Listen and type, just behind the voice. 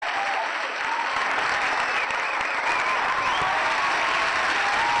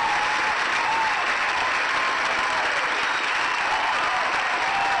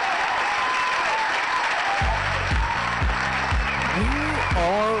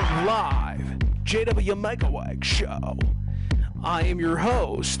live TheJWMegawegShow. I am your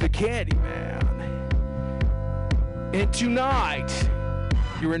host, the Candyman. And tonight,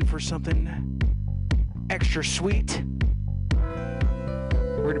 you're in for something extra sweet.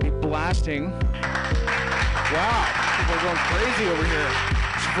 We're going to be blasting. Wow, people are going crazy over here.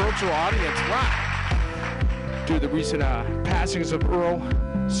 It's a virtual audience. Wow. Due to the recent passings of Earl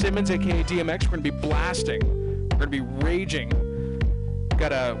Simmons, aka DMX, we're going to be blasting. We're going to be raging.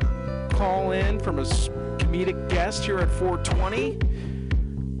 Got a call in from a comedic guest here at 420.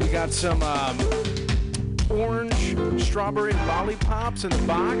 We got some orange strawberry lollipops in the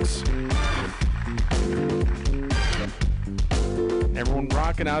box. Everyone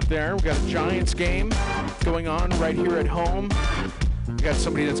rocking out there. We got a Giants game going on right here at home. We got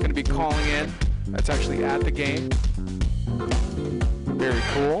somebody that's going to be calling in. That's actually at the game. Very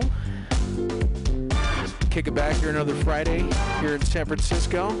cool. Kick it back here another Friday here in San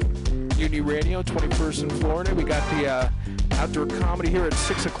Francisco. MutinyRadio, 21st in Florida. We got the outdoor comedy here at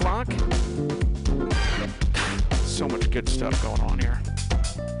 6 o'clock. So much good stuff going on here.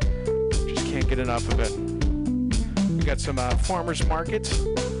 Just can't get enough of it. We got some farmers markets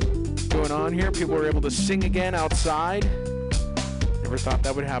going on here. People are able to sing again outside. Never thought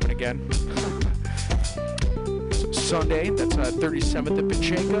that would happen again. Sunday, that's 37th at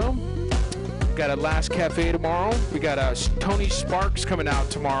Pacheco. We got a Last Cafe tomorrow. We got Tony Sparks coming out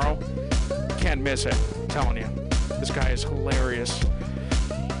tomorrow. Can't miss it, I'm telling you. This guy is hilarious.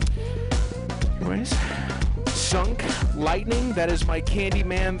 Anyways, Sunk Lightning, that is my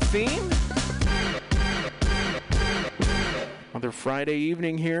Candyman theme. Another Friday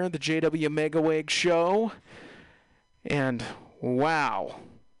evening here, the TheJWMegawegShow. And wow,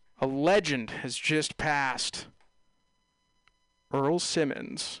 a legend has just passed. Earl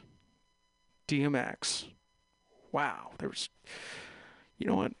Simmons, DMX. Wow, there's, you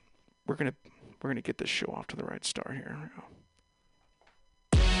know what? We're gonna get this show off to the right start here.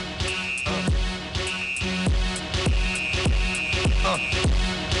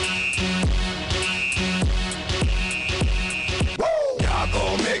 Y'all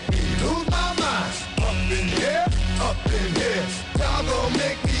gon' make me lose my mind. Up in here, up in here. Y'all gon'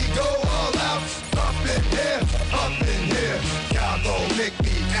 make me go all out. Up in here, up in here. Y'all gon' make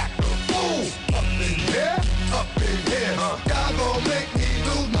me act a fool. Up in here, up in here. Y'all gon' make me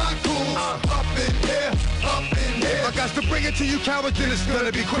lose my cool. Up in here, up in here. I got to bring it to you cowards, then it's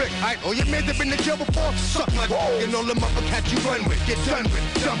gonna be quick. Oh, your man's have been in jail before? Suck my d*** and all them uppercats you run with. Get done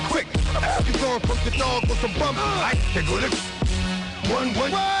with, jump quick. You gon' poke the dog with some bump. They go to one,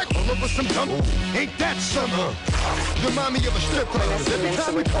 all over some dump. Ain't that summer? Remind me of a strip club. Every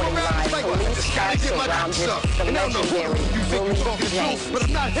time we come around, it's like, just gotta get my doctor up. And I don't know who you think you're talking to, but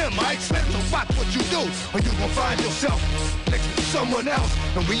I'm not him, I expect to watch what you do, or you gon' find yourself next to someone else.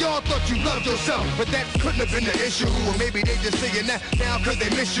 And we all thought you loved yourself, but that couldn't have been the issue. Or maybe they just saying that now cause they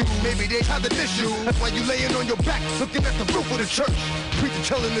miss you. Maybe they tried to diss you. That's why you laying on your back, looking at the roof of the church.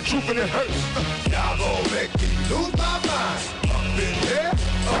 Preacher telling the truth and it hurts. Y'all gon' make me lose my mind. Up in here,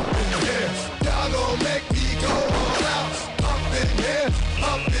 up in here. Y'all gon' make me go all out. Up in here,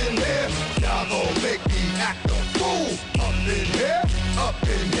 up in here. Y'all gon' make me act a fool. Up in here, up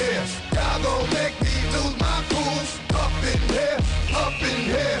in here. Y'all gon' make me lose my cool. Up in here, up in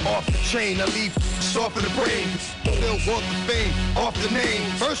here. Off the chain, I leave soft in the brain. Still want the fame, off the name.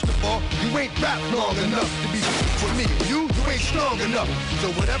 First of all, you ain't rap long enough to be with me. You ain't strong enough. So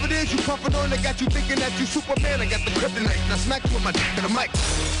whatever it is you puffin' on, that got you thinking that you Superman. I got the kryptonite. Now smack you with my dick in the mic.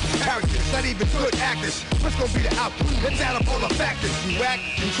 Characters, not even good actors. What's gonna be the outcome? Let's add up all the factors. You act,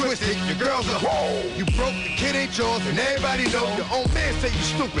 you twisted, your girls are whoa. You broke, the kid ain't yours, and everybody know. Your own man say you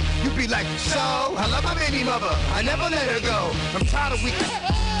stupid. You be like, so, I love my baby mother. I never let her go. I'm tired of weak.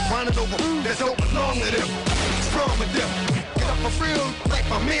 Running over that don't belong to them. What's wrong with them? Get up for real, like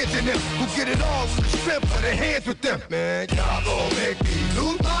my mans in them, who get it all with the strength of their hands with them. Man, y'all gon' make me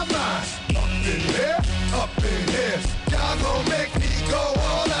lose my mind. Up in here, up in here. Y'all gon' make me go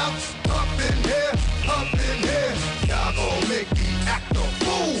all out. Up in here, up in here. Y'all gon' make me act a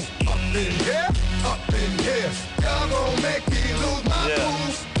fool. Up in here, up in here. Y'all gon' make me lose my cool.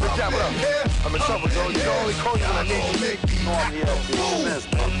 Up in here, I'm in trouble, dog. You can only call you when I need you. No, I'm here. Up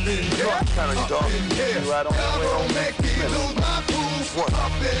in here, up in here. Y'all gon' make me lose my cool.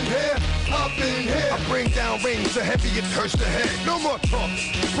 Up in here, up in here. I bring down rain so heavy it hurts the head. No more talk,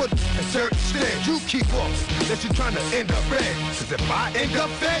 put a dirt instead. You keep off, that you trying to end up red. Cause if I end up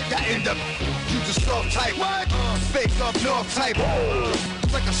fed, I end up you just soft type. What? Fake up north type.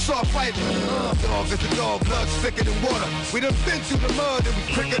 It's like a soft fight. Dog is a dog, blood thicker than water. We done been through the mud and we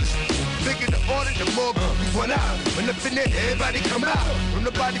quicker to bigger the order, the more we run out. When the finish, everybody come out. When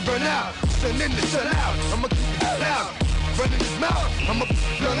the body burn out, sun in the sun out. I'ma keep it loud. Running his mouth, I'ma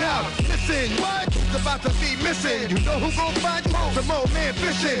blown out. Listen, what? It's about to be missing. You know who gon' find you? Some old man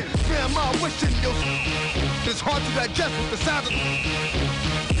fishing. Grandma wishing you. It's hard to digest with the sound of.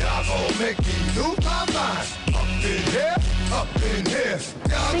 Y'all gon' make me lose my mind. Up in here, up in here.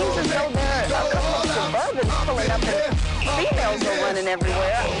 Y'all Seems as though there are a couple of Suburbans pulling up and females are running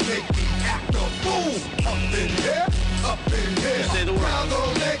everywhere. Y'all gon' make me act a fool. Up in here, up in here. Y'all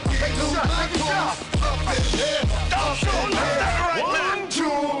gon' make me lose my cool. Up in here, up in here. 1, 2,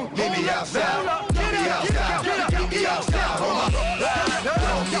 meet me outside. Meet me outside. Meet me outside. Hold my.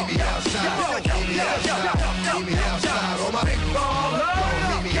 Meet me outside. Meet me outside. Meet me outside. Hold my. Meet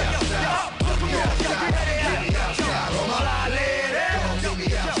me outside. Meet me outside. Meet me outside. Hold my. Meet me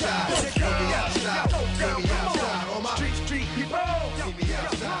outside. Meet me outside. Meet me outside. Hold my. Street people. Meet me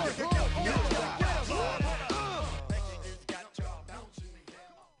outside.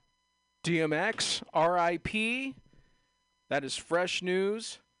 DMX, R.I.P. That is fresh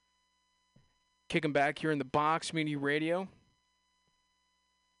news. Kicking back here in the box, MutinyRadio.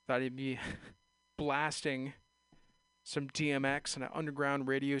 Thought he'd be blasting some DMX on an underground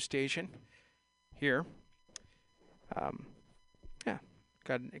radio station here. Yeah,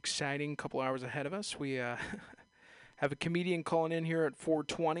 got an exciting couple hours ahead of us. We have a comedian calling in here at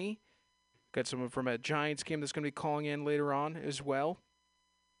 4:20. Got someone from a Giants game that's going to be calling in later on as well.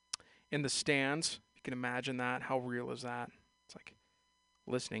 In the stands, you can imagine that. How real is that? It's like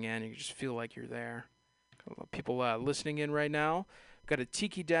listening in. You just feel like you're there. Got a lot of people listening in right now. Got a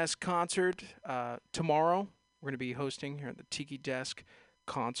Tiki Desk concert tomorrow. We're going to be hosting here at the Tiki Desk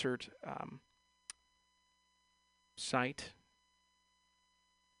concert site.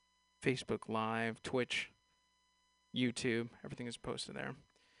 Facebook Live, Twitch, YouTube. Everything is posted there.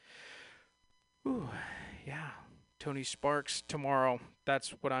 Ooh, yeah. Tony Sparks tomorrow. That's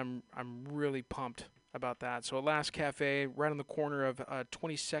what I'm really pumped about that. So Last Cafe, right on the corner of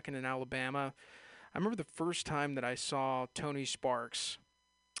 22nd in Alabama. I remember the first time that I saw Tony Sparks.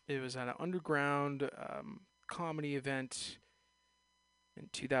 It was at an underground comedy event in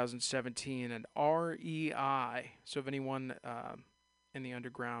 2017 at REI. So if anyone in the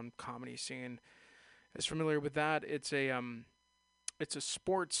underground comedy scene is familiar with that, it's a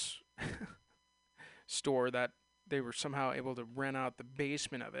sports store that they were somehow able to rent out the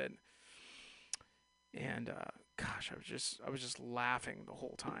basement of it. And gosh, I was just laughing the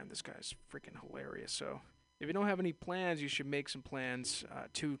whole time. This guy's freaking hilarious. So if you don't have any plans, you should make some plans.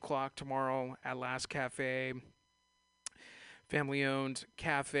 2 o'clock tomorrow at Last Cafe. Family-owned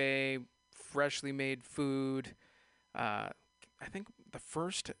cafe, freshly made food. I think the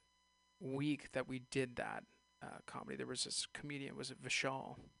first week that we did that comedy, there was this comedian, was it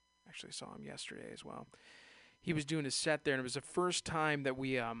Vishal? Actually saw him yesterday as well. He was doing a set there, and it was the first time that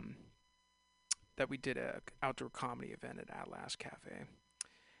we did a outdoor comedy event at Last Cafe.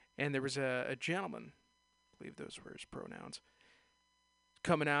 And there was a gentleman, I believe those were his pronouns,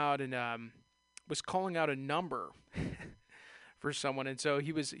 coming out and was calling out a number for someone. And so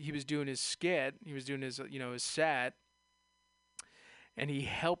he was doing his skit, he was doing his his set, and he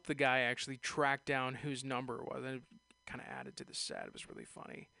helped the guy actually track down whose number it was, and it kind of added to the set. It was really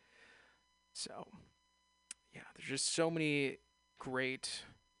funny. So yeah, there's just so many great.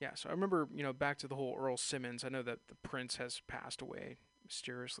 Yeah, so I remember, back to the whole Earl Simmons. I know that the Prince has passed away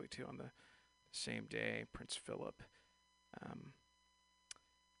mysteriously too on the same day, Prince Philip. I don't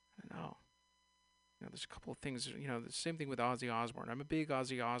know. There's a couple of things. The same thing with Ozzy Osbourne. I'm a big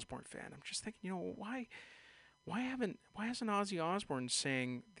Ozzy Osbourne fan. I'm just thinking, why hasn't Ozzy Osbourne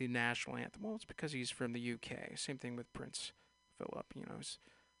sang the national anthem? Well, it's because he's from the UK. Same thing with Prince Philip. He's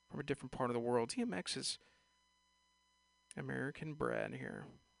from a different part of the world. DMX is American bred here,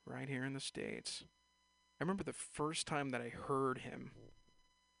 right here in the States. I remember the first time that I heard him,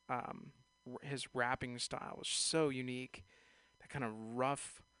 his rapping style was so unique. That kind of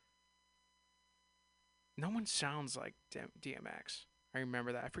rough. No one sounds like DMX. I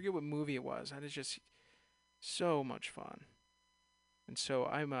remember that. I forget what movie it was. That is just so much fun. And so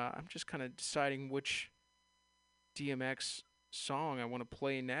I'm just kind of deciding which DMX song I want to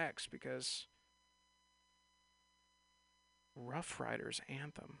play next, because Rough Riders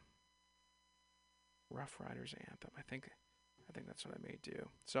Anthem. I think that's what I may do.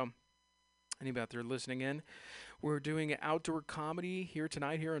 So anybody out there listening in, we're doing outdoor comedy here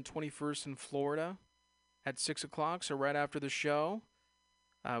tonight here on 21st in Florida at 6 o'clock. So right after the show,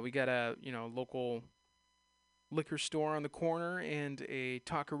 we got a local liquor store on the corner and a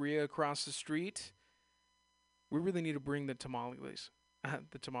taqueria across the street. We really need to bring the tamales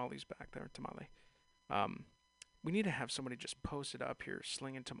The tamale's back there, tamale. We need to have somebody just post it up here,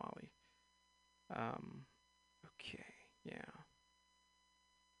 slinging tamale. Okay, yeah.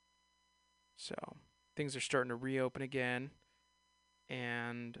 So things are starting to reopen again,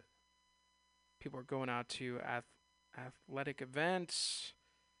 and people are going out to athletic events.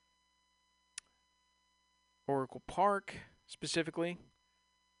 Oracle Park, specifically.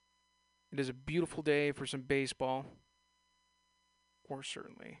 It is a beautiful day for some baseball. Or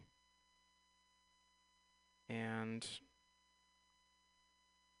certainly. And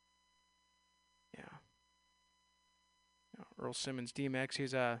yeah. Earl Simmons, DMX,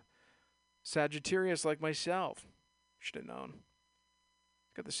 he's a Sagittarius like myself. Should have known.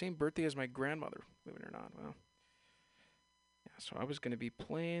 Got the same birthday as my grandmother, believe it or not. Well, yeah, so I was going to be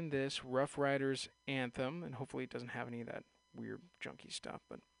playing this Rough Riders anthem, and hopefully it doesn't have any of that weird junky stuff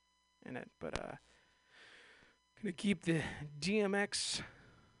in it. But going to keep the DMX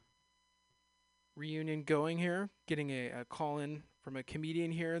reunion going here. Getting a call in from a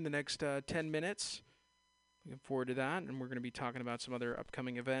comedian here in the next 10 minutes. Looking forward to that, and we're going to be talking about some other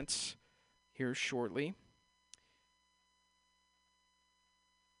upcoming events here shortly.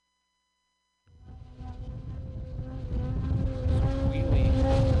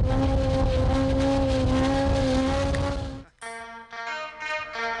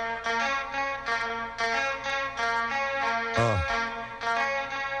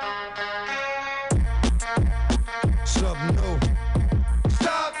 Something new.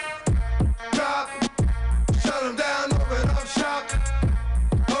 Stop, drop, shut them down, open up shop.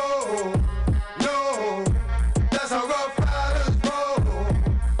 Oh, no, that's how Rough Riders roll.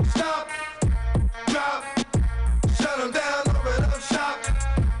 Stop, drop, shut them down, open up shop.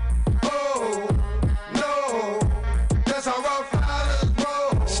 Oh, no, that's how Rough Riders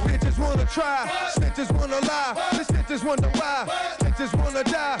roll. Snitches wanna try, snitches wanna lie, the snitches wonder why, snitches wanna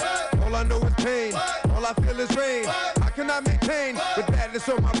die. All I know is pain, all I feel is rain. How can I maintain with badness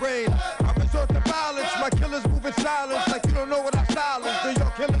on my brain? I resort to violence, my killers move in silence. Like you don't know what I'm styling, then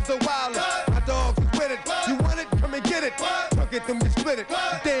your killers are wildin'. My dogs is with it, you want it, come and get it. Took it, then we split it,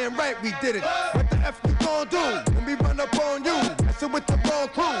 damn right we did it. What the F you gon' do when we run up on you? Messing with the wrong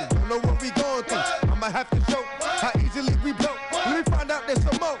crew, don't know what we going through. I'ma have to show how easily we blow. When we find out there's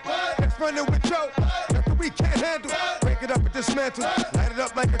some more, next running with Joe. Nothing we can't handle, break it up and dismantle. Light it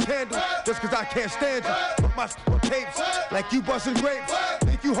up like a candle, just cause I can't stand you. Put my on tapes, like you busting grapes.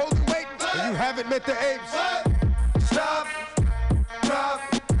 Think you holding weight, and you haven't met the apes. Stop, drop,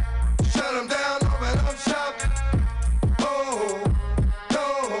 shut them down, open up shop. Oh,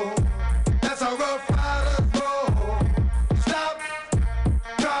 no, that's how Rough Riders roll. Stop,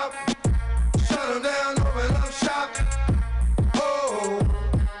 drop, shut them down, open up shop. Oh,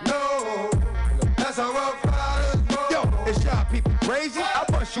 no, that's how Rough Riders roll. Yo, it's y'all people crazy? I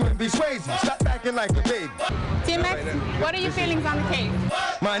bust you and be crazy. Stop acting like a baby. DMX, what are your feelings on the case?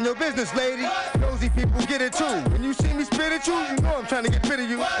 Mind your business, lady. Nosy people get it too. When you see me spit at you, you know I'm trying to get rid of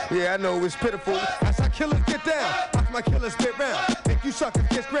you. Yeah, I know it's pitiful. That's how killers get down. Watch my killers spit round. Make you suckers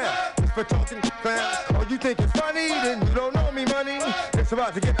kiss ground. Just for talking clowns. Oh, you think it's funny? Then you don't know me, money. It's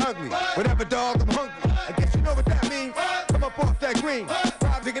about to get ugly. Whatever, dog, I'm hungry. I guess you know what that means. Come up off that green.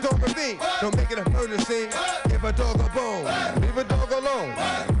 Rob to get on ravine. Don't make it a murder scene. Give a dog a bone. Leave a dog alone.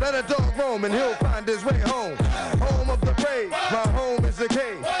 Let a dog roam and he'll find his way home. Home of the brave. My home is the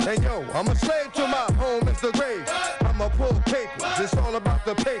cave. And yo, I'm a slave to my home is the grave. I'ma pull papers. It's all about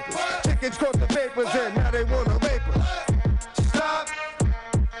the papers. Chickens caught the papers and now they wanna rape us. Stop,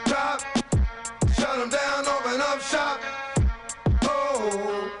 drop, shut them down, open up shop.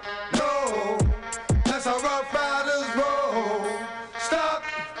 Oh, no, that's how Rough Riders roll. Stop,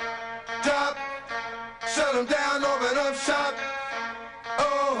 drop, shut them down, open up shop.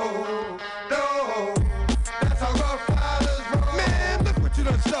 Oh, no, that's how Rough Riders roll. Man, look what you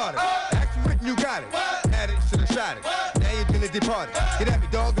done started. Action written, you got it. Had it, should've shot it. Now you're gonna depart it. Get at me,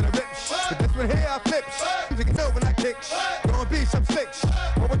 dog, gonna rip. But this one here, I flip. You can know when I kick. Gonna be some sticks.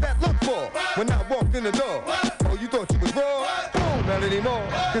 What would that look for when I walked in the door? Oh, you thought you was raw? Oh, not anymore.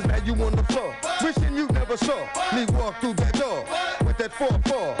 Cause now you on the floor. Wishing you never saw me walk through that door with that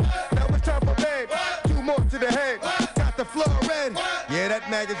 4-4. Now it's time for bed. 2 more to the head. Got the floor red. Yeah, that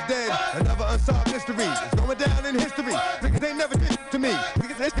maggot's dead. Another unsolved mystery. It's going down in history. Niggas they never did to me.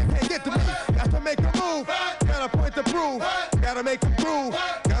 Niggas they can't get to me. Got to make a move. Got a point to prove. Gotta make them groove.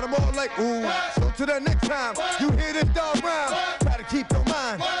 Got them all like ooh. So to the next time you hear this dog round, try to keep your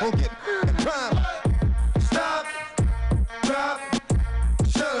mind on getting in crime. Stop, drop,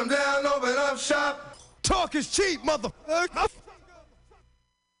 shut them down, open up shop. Talk is cheap, motherfucker.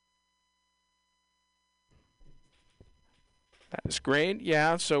 That is great.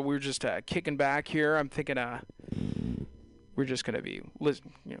 Yeah, so we're just kicking back here. I'm thinking we're just going to be,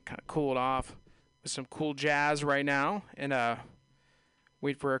 kind of cooled off with some cool jazz right now and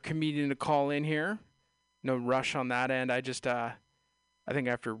wait for a comedian to call in here. No rush on that end. I think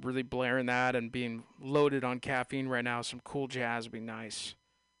after really blaring that and being loaded on caffeine right now, some cool jazz would be nice.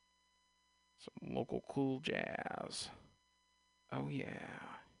 Some local cool jazz. Oh, yeah.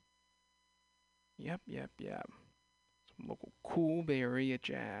 Yep. Some local cool Bay Area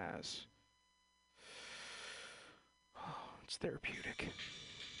jazz. Oh, it's therapeutic.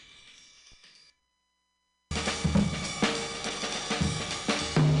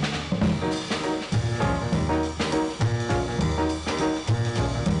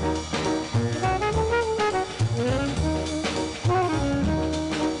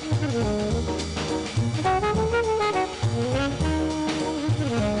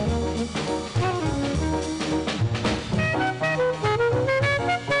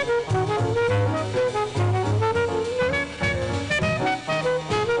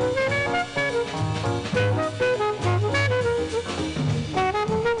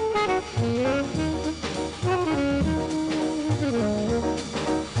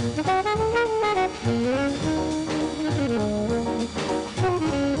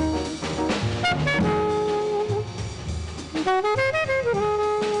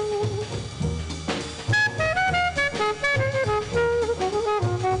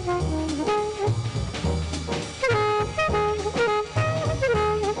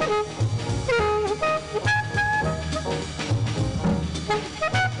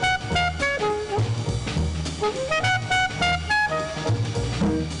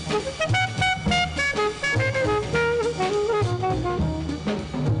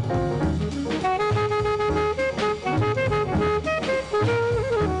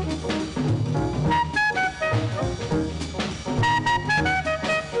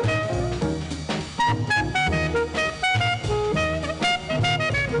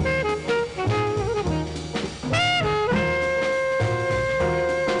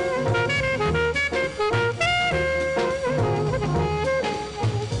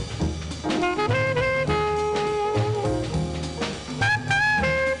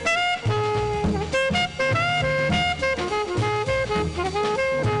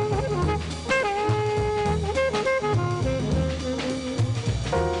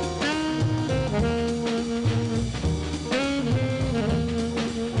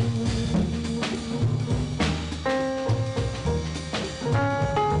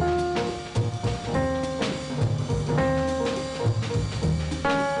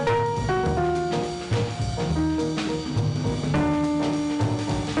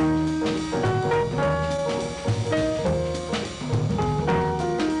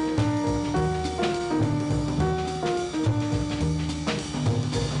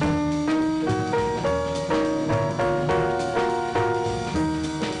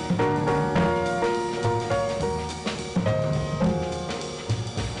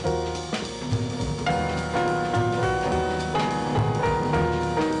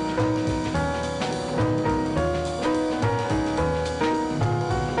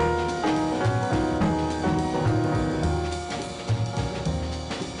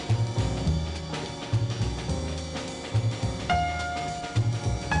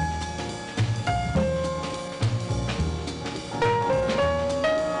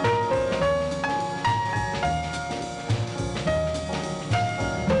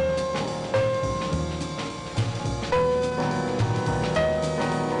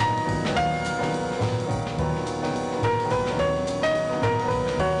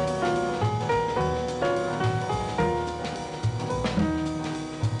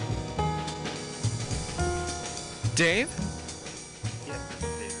 Dave? Yes, this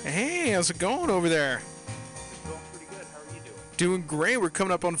is David. Hey, how's it going over there? It's going pretty good. How are you doing? Doing great. We're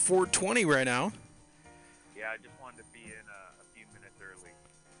coming up on 420 right now. Yeah, I just wanted to be in a few minutes early.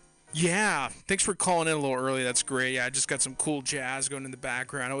 Yeah, thanks for calling in a little early. That's great. Yeah, I just got some cool jazz going in the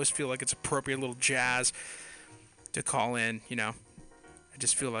background. I always feel like it's appropriate little jazz to call in, you know. I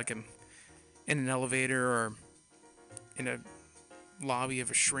just feel like I'm in an elevator or in a lobby of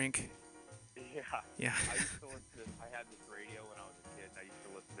a shrink. Yeah. Yeah. I had this radio when I was a kid, and I used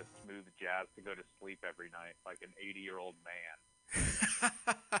to listen to smooth jazz to go to sleep every night, like an 80-year-old man.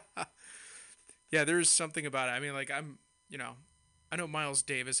 Yeah, there's something about it. I mean, like I know Miles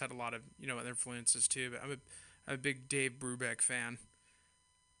Davis had a lot of, influences too, but I'm a big Dave Brubeck fan.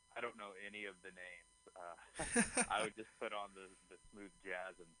 I don't know any of the names. I would just put on the smooth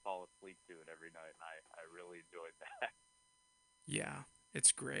jazz and fall asleep to it every night, and I really enjoyed that. Yeah,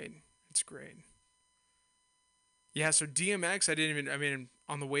 it's great. It's great. Yeah, so DMX,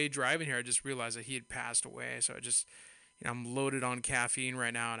 on the way driving here, I just realized that he had passed away. So I'm loaded on caffeine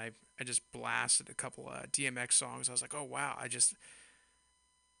right now, and I just blasted a couple of DMX songs. I was like, oh, wow.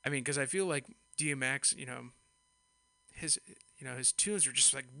 Because I feel like DMX, his tunes are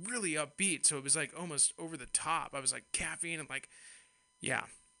just like really upbeat. So it was like almost over the top. I was like caffeine and like, yeah.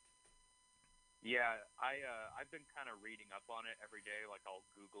 Yeah, I've been kind of reading up on it every day. Like I'll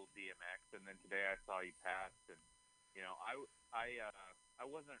Google DMX, and then today I saw he passed, and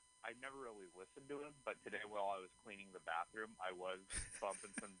I never really listened to him, but today while I was cleaning the bathroom, I was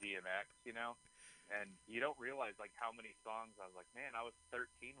bumping some DMX, and you don't realize like how many songs. I was like, man, I was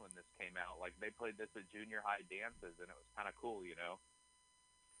 13 when this came out. Like they played this at junior high dances, and it was kind of cool,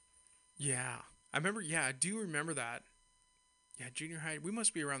 Yeah, I do remember that. Yeah, junior high. We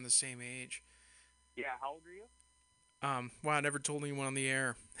must be around the same age. Yeah, how old are you? Wow, I never told anyone on the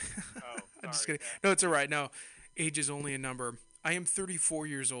air. Oh, I'm just sorry. kidding. No, it's all right. No, age is only a number. I am 34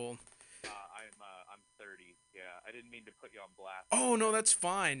 years old. I'm 30. Yeah, I didn't mean to put you on blast. Oh, no, that's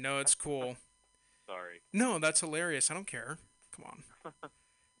fine. No, it's cool. Sorry. No, that's hilarious. I don't care. Come on.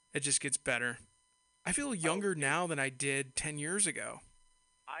 It just gets better. I feel younger now than I did 10 years ago.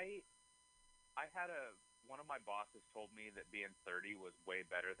 I had one of my bosses told me that being 30 was way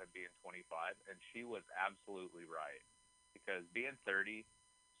better than being 25, and she was absolutely right. Because being 30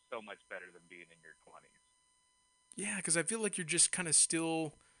 so much better than being in your 20s. Yeah, because I feel like you're just kind of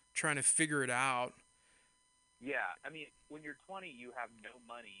still trying to figure it out. Yeah, I mean, when you're 20, you have no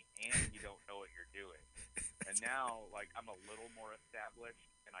money and you don't know what you're doing. And now, like, I'm a little more established,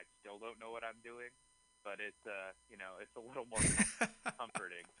 and I still don't know what I'm doing, but it's it's a little more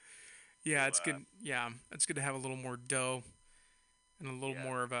comforting. Yeah, it's good. Yeah, it's good to have a little more dough and a little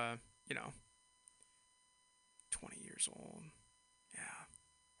more of a, 20 years old. Yeah.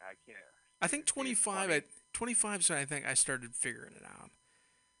 I can't. I think 25. 25. So I think I started figuring it out.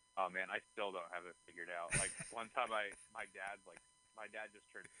 Oh man, I still don't have it figured out. Like one time, my dad just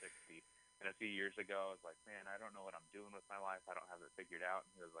turned 60, and a few years ago, I was like, man, I don't know what I'm doing with my life. I don't have it figured out.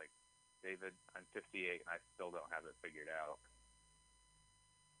 And he was like, David, I'm 58, and I still don't have it figured out.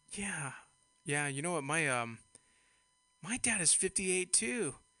 Yeah. Yeah, you know what? My dad is 58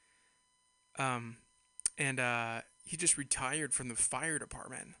 too. And he just retired from the fire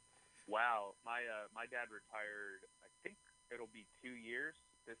department. Wow, my dad retired. I think it'll be 2 years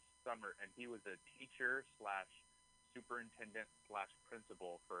this summer, and he was a teacher / superintendent /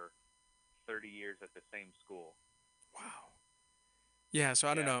 principal for 30 years at the same school. Wow. Yeah, so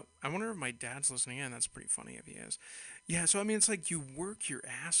I don't know. I wonder if my dad's listening in. That's pretty funny if he is. Yeah, so I mean, it's like you work your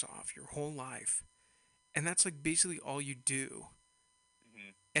ass off your whole life, and that's like basically all you do.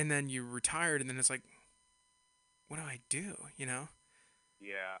 Mm-hmm. And then you're retired, and then it's like, what do I do? Yeah.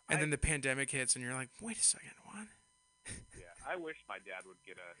 And then the pandemic hits, and you're like, wait a second, what? Yeah, I wish my dad would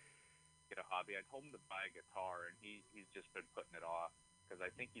get a hobby. I told him to buy a guitar, and he's just been putting it off because I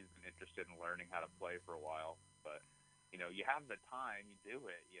think he's been interested in learning how to play for a while, but. You have the time, you do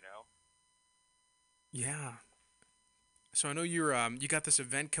it, Yeah. So I know you got this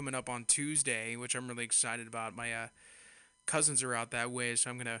event coming up on Tuesday, which I'm really excited about. My cousins are out that way, so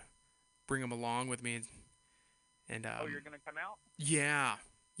I'm gonna bring them along with me. And you're gonna come out? Yeah.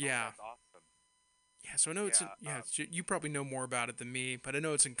 Yeah. Oh, that's awesome. Yeah. So I know you probably know more about it than me, but I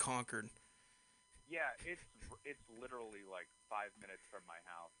know it's in Concord. Yeah, it's literally like 5 minutes from my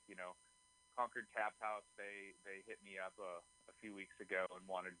house. Concord Tap House, they hit me up a few weeks ago and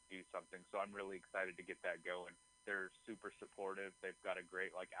wanted to do something, so I'm really excited to get that going. They're super supportive. They've got a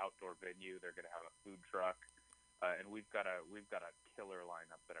great outdoor venue. They're going to have a food truck, and we've got a killer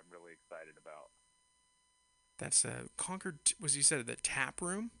lineup that I'm really excited about. That's Concord. Was you said the tap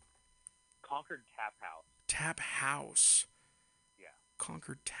room? Concord Tap House. Tap House. Yeah.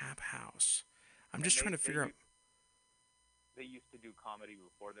 Concord Tap House. I'm just trying to figure out. They used to do comedy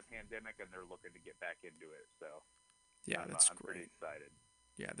before the pandemic, and they're looking to get back into it. So, yeah, that's I'm great. Pretty excited.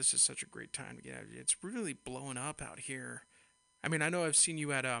 Yeah, this is such a great time to get out. It's really blowing up out here. I mean, I know I've seen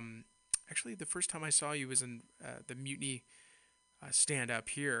you at actually the first time I saw you was in the Mutiny stand up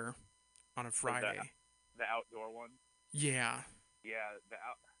here on a Friday. The outdoor one. Yeah. Yeah,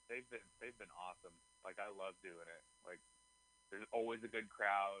 they've been awesome. Like I love doing it. Like there's always a good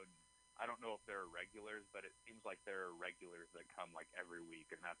crowd. I don't know if there are regulars, but it seems like there are regulars that come like every week,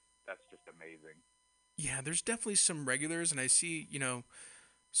 and that's just amazing. Yeah, there's definitely some regulars, and I see,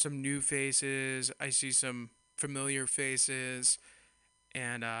 some new faces. I see some familiar faces,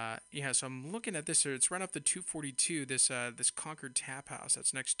 and so I'm looking at this. It's right off the 242. This Concord Tap House.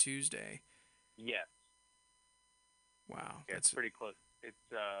 That's next Tuesday. Yes. Wow, yeah, it's pretty close. It's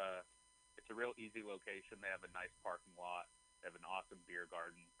a real easy location. They have a nice parking lot. They have an awesome beer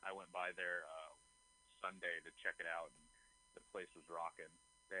garden. I went by there Sunday to check it out, and the place was rocking.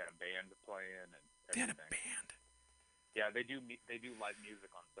 They had a band playing and everything. They had a band. Yeah, they do live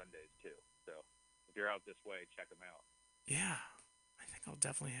music on Sundays too. So if you're out this way, check them out. Yeah, I think I'll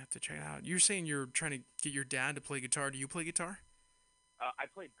definitely have to check it out. You're saying you're trying to get your dad to play guitar. Do you play guitar? I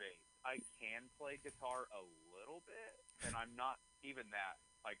play bass. I can play guitar a little bit, and I'm not even that.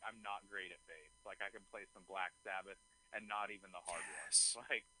 Like, I'm not great at bass. Like, I can play some Black Sabbath and not even the hard ones.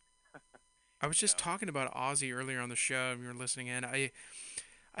 Like, I was just talking about Ozzy earlier on the show, and you were listening in. I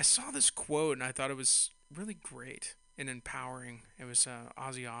saw this quote, and I thought it was really great and empowering. It was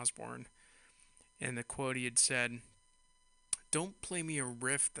Ozzy Osbourne, and the quote he had said, "Don't play me a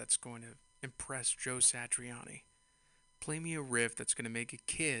riff that's going to impress Joe Satriani. Play me a riff that's going to make a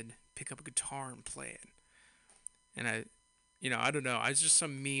kid pick up a guitar and play it." And I don't know. It's just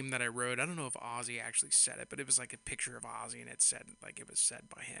some meme that I wrote. I don't know if Ozzy actually said it, but it was like a picture of Ozzy, and it said, like, it was said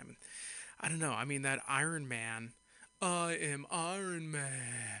by him. I don't know. I mean, that Iron Man, I am Iron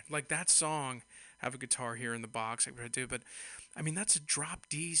Man. Like, that song, I have a guitar here in the box, I do, but, I mean, that's a drop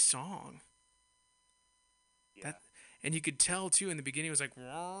D song. yeah. And you could tell, too, in the beginning, it was like,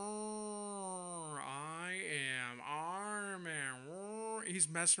 I am Iron Man. He's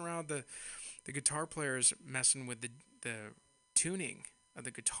messing around. The guitar player is messing with the tuning of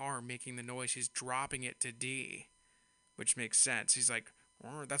the guitar, making the noise. He's dropping it to D, which makes sense. He's like,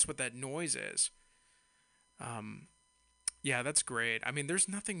 that's what that noise is. Yeah, that's great. I mean, there's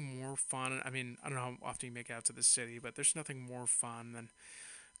nothing more fun. I mean, I don't know how often you make it out to the city, but there's nothing more fun than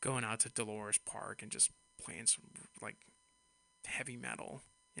going out to Dolores Park and just playing some, like, heavy metal,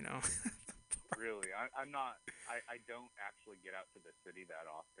 you know? Really, I'm not. I don't actually get out to the city that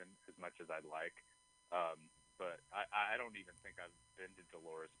often, as much as I'd like. But I don't even think I've been to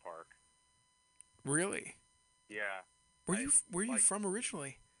Dolores Park. Really? Yeah. Where you from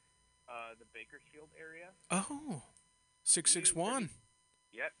originally? The Bakersfield area. Oh, 661.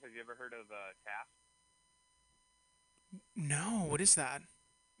 Yep. Have you ever heard of Taft? No. What is that?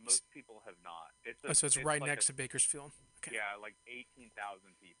 Most people have not. So it's right next to Bakersfield. Okay. Yeah, like 18,000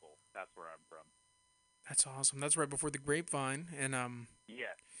 people. That's where I'm from. That's awesome. That's right before the Grapevine, and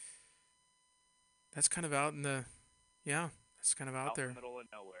Yeah. that's kind of out in the, that's kind of out there. In the middle of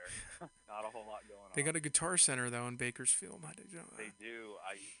nowhere. Not a whole lot going on. They got a guitar center though in Bakersfield. I did know that. They do.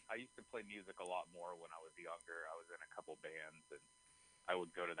 I used to play music a lot more when I was younger. I was in a couple bands, and I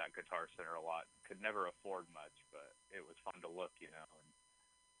would go to that guitar center a lot. Could never afford much, but it was fun to look, and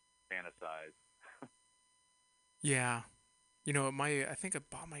fantasize. Yeah, I think I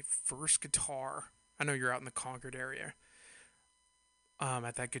bought my first guitar. I know you're out in the Concord area.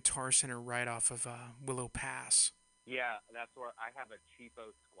 At that guitar center right off of Willow Pass. Yeah, that's where I have a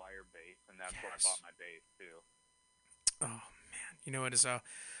cheapo Squire bass, and that's where I bought my bass too. Oh man, it is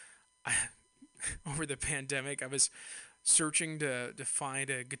over the pandemic, I was searching to find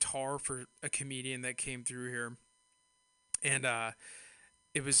a guitar for a comedian that came through here, and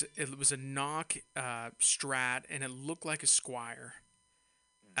it was a knock Strat, and it looked like a Squire,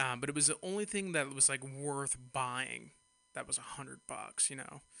 but it was the only thing that was like worth buying. That was $100,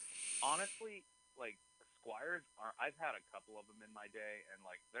 Honestly, like, Squires are. I've had a couple of them in my day, and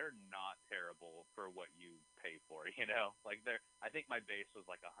like, they're not terrible for what you pay for. Like, I think my bass was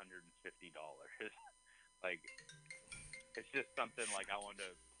like $150. Like, it's just something like I wanted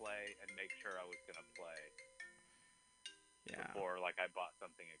to play and make sure I was gonna play. Yeah. Before like I bought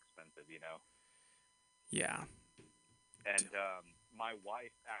something expensive, Yeah. And my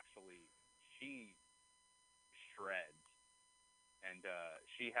wife actually, she shreds. And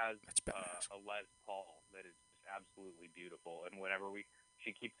she has a Les Paul that is just absolutely beautiful. And whenever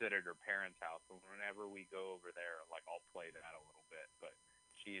she keeps it at her parents' house, and whenever we go over there, like, I'll play that a little bit. But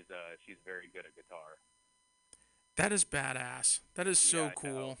she's very good at guitar. That is badass. That is so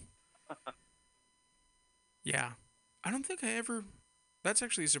cool. Yeah, I don't think I ever. That's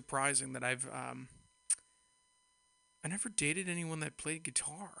actually surprising that I never dated anyone that played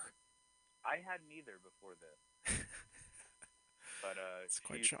guitar. I hadn't either before this. But it's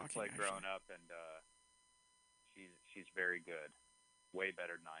quite she used shocking, to play actually. growing up, and she's very good, way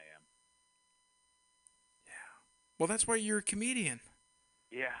better than I am. Yeah. Well, that's why you're a comedian.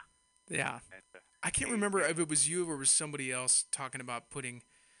 Yeah. Yeah. And, I can't remember if it was you or was somebody else talking about putting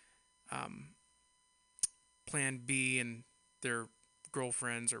Plan B and their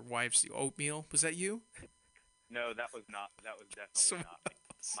girlfriends or wives oatmeal. Was that you? No, that was not. That was definitely not me.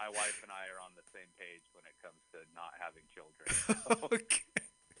 else. My wife and I are on the same page when it comes to not having children. Okay.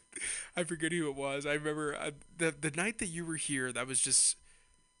 I forget who it was. I remember the night that you were here. That was just.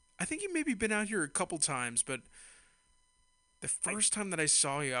 I think you maybe been out here a couple times, but the first time that I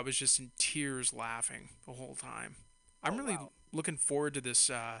saw you, I was just in tears laughing the whole time. I'm really looking forward to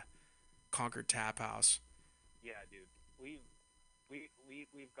this Concord Tap House. Yeah, dude. We've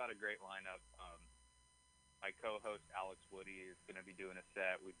got a great lineup. My co-host Alex Woody is going to be doing a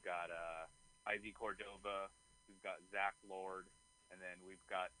set. We've got Ivy Cordova. We've got Zach Lord. And then we've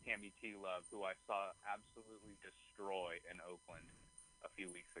got Tammy T. Love, who I saw absolutely destroy in Oakland a few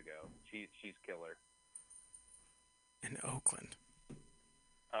weeks ago. She's killer. In Oakland?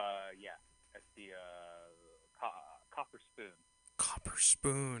 Yeah. At the Copper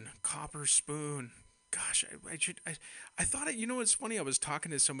Spoon. Copper Spoon. Gosh, I thought it. You know what's funny? I was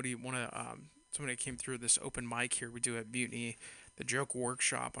talking to somebody somebody came through this open mic here we do at Mutiny, the joke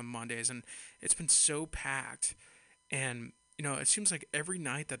workshop on Mondays, and it's been so packed. And it seems like every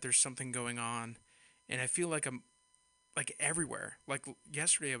night that there's something going on, and I feel like I'm like everywhere. Like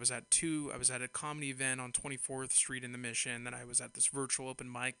yesterday, I was at a comedy event on 24th Street in the Mission. Then I was at this virtual open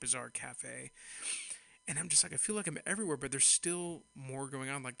mic Bizarre Cafe. And I'm just like, I feel like I'm everywhere, but there's still more going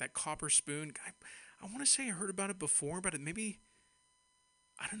on. Like that Copper Spoon. I want to say I heard about it before, but maybe,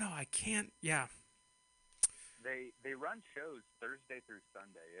 I don't know. I can't. Yeah. They run shows Thursday through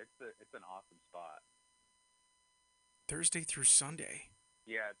Sunday. It's an awesome spot. Thursday through Sunday.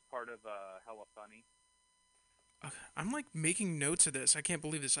 Yeah, it's part of Hella Funny. I'm like making notes of this. I can't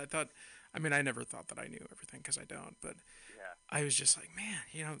believe this. I never thought that I knew everything because I don't, but yeah. I was just like, man,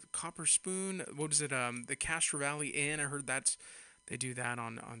 Copper Spoon, what is it? The Castro Valley Inn. I heard they do that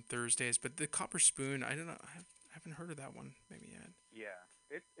on Thursdays, but the Copper Spoon, I don't know. I haven't heard of that one maybe yet. Yeah,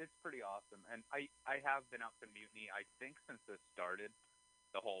 it's pretty awesome. And I have been out to Mutiny, I think, since this started,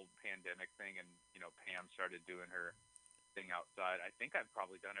 the whole pandemic thing, and, Pam started doing her thing outside. I think I've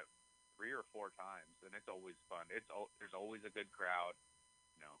probably done it 3 or 4 times, and it's always fun. There's always a good crowd.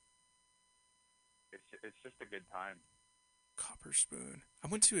 It's just a good time. Copper Spoon. I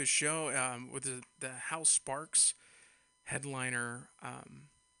went to a show with the Hal Sparks headliner a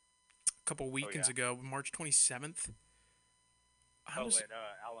couple weekends ago, March 27th. At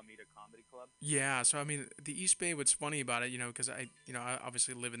Alameda Comedy Club. Yeah, so the East Bay. What's funny about it, because I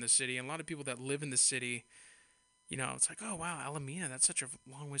obviously live in the city, and a lot of people that live in the city. It's like, oh, wow, Alameda, that's such a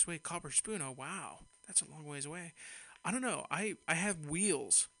long ways away. Copper Spoon, oh, wow, that's a long ways away. I don't know. I have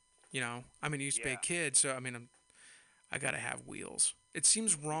wheels, I'm an East Bay kid, so, I got to have wheels. It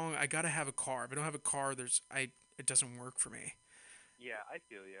seems wrong. I got to have a car. If I don't have a car, it doesn't work for me. Yeah, I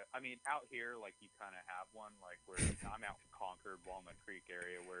feel you. Out here, like, you kind of have one, like, where I'm out in Concord, Walnut Creek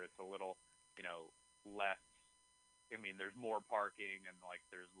area, where it's a little, less, there's more parking and, like,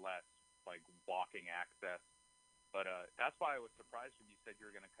 there's less, like, walking access. But that's why I was surprised when you said you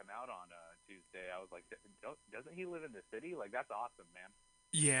were going to come out on Tuesday. I was like, doesn't he live in the city? Like, that's awesome, man.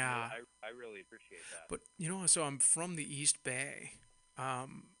 Yeah. I really appreciate that. But, so I'm from the East Bay. I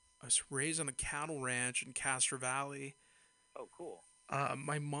was raised on a cattle ranch in Castro Valley. Oh, cool.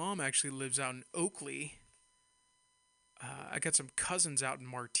 My mom actually lives out in Oakley. I got some cousins out in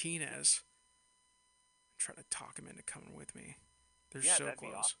Martinez. Try to talk them into coming with me. They're so that'd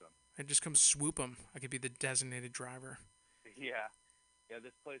close. Be awesome. I'd just come swoop them. I could be the designated driver. Yeah. Yeah,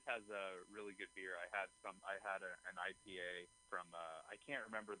 this place has a really good beer. I had an IPA from, I can't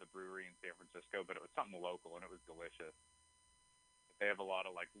remember the brewery in San Francisco, but it was something local, and it was delicious. They have a lot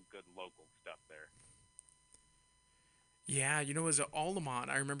of, like, good local stuff there. Yeah, it was Altamont.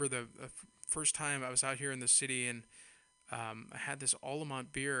 I remember the first time I was out here in the city, and I had this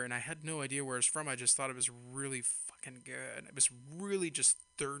Altamont beer, and I had no idea where it's from. I just thought it was really fucking good. It was really just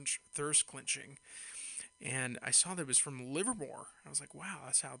thirst quenching. And I saw that it was from Livermore. I was like, wow,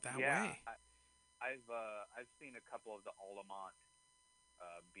 that's out that way. I've seen a couple of the Altamont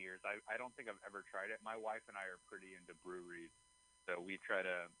beers. I don't think I've ever tried it. My wife and I are pretty into breweries, so we try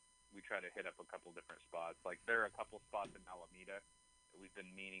to hit up a couple different spots. Like, there are a couple spots in Alameda that we've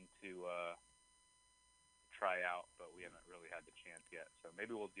been meaning to try out, but we haven't really had the chance yet. So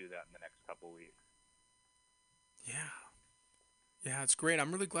maybe we'll do that in the next couple weeks. Yeah, it's great. I'm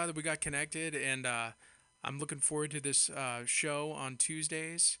really glad that we got connected, and I'm looking forward to this show on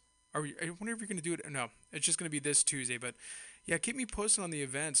Tuesdays. I wonder if you're going to do it. No, it's just going to be this Tuesday. But yeah, keep me posted on the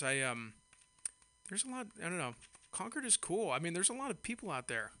events. There's a lot. I don't know. Concord is cool. There's a lot of people out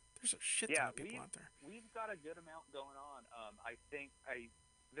there. There's a shit ton of people out there. We've got a good amount going on. I think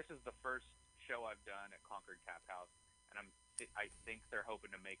this is the first show I've done at Concord Tap House, and I think they're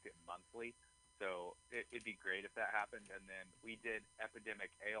hoping to make it monthly. So it'd be great if that happened. And then we did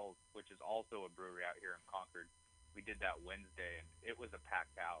Epidemic Ales, which is also a brewery out here in Concord. We did that Wednesday, and it was a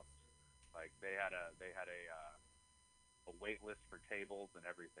packed house. Like, they had a wait list for tables and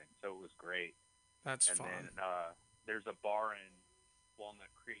everything. So it was great. That's and fun. then there's a bar in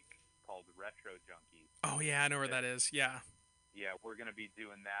Walnut Creek called Retro Junkie. Oh, yeah, I know where that is. Yeah. Yeah, we're going to be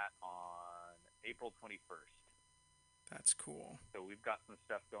doing that on April 21st. That's cool. So we've got some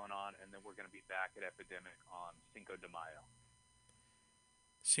stuff going on, and then we're going to be back at Epidemic on Cinco de Mayo.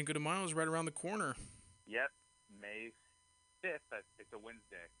 Cinco de Mayo is right around the corner. Yep, May 5th. It's a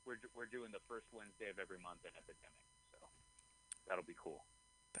Wednesday. We're doing the first Wednesday of every month at Epidemic, so that'll be cool.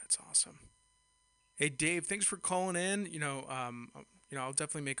 That's awesome. Hey, Dave, thanks for calling in. I'll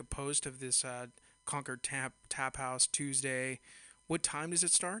definitely make a post of this Concord Tap House Tuesday. What time does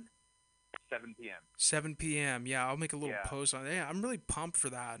it start? 7 p.m. 7 p.m. Yeah, I'll make a little post on it. Yeah, I'm really pumped for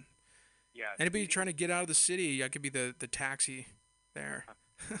that. Yeah. Anybody trying to get out of the city, I could be the taxi there.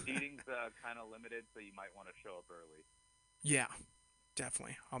 Seating's kind of limited, so you might want to show up early. Yeah,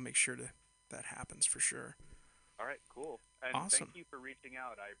 definitely. I'll make sure that happens for sure. All right, cool. And awesome. Thank you for reaching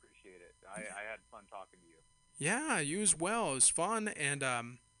out. I appreciate it. I had fun talking to you. Yeah, you as well. It was fun, and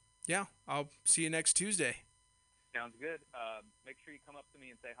I'll see you next Tuesday. Sounds good. Make sure you come up to me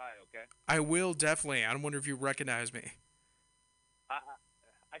and say hi, okay? I will, definitely. I wonder if you recognize me.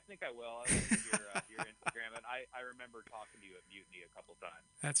 I think I will. I looked at your Instagram, and I remember talking to you at Mutiny a couple times.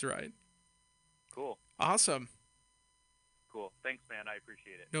 That's right. Cool. Awesome. Cool. Thanks, man. I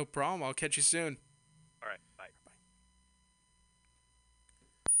appreciate it. No problem. I'll catch you soon. All right. Bye.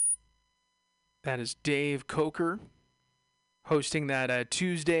 That is Dave Coker hosting that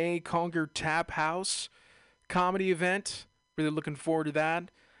Tuesday Concord Tap House comedy event. Really looking forward to that.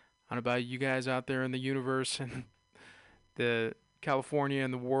 I don't know about you guys out there in the universe and the California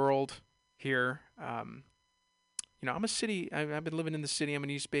and the world here. I'm a city. I've been living in the city. I'm an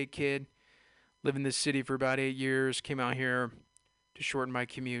East Bay kid. Lived in this city for about 8 years. Came out here to shorten my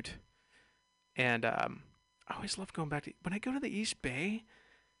commute. And I always love going back to... When I go to the East Bay,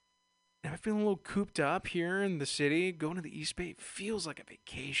 and I'm feeling a little cooped up here in the city, going to the East Bay feels like a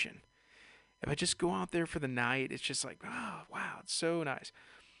vacation. If I just go out there for the night, it's just like, oh, wow, it's so nice.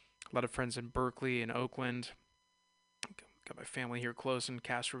 A lot of friends in Berkeley and Oakland. Got my family here close in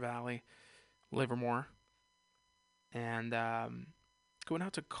Castro Valley, Livermore. And going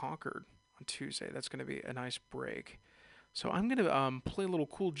out to Concord on Tuesday. That's going to be a nice break. So I'm going to play a little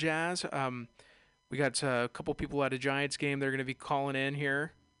cool jazz. We got a couple people at a Giants game. They're going to be calling in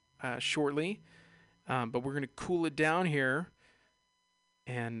here shortly. But we're going to cool it down here.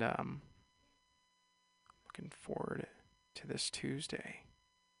 And looking forward to this Tuesday.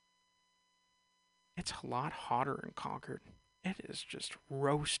 It's a lot hotter in Concord. It is just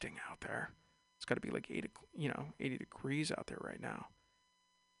roasting out there. It's got to be like 80 degrees out there right now.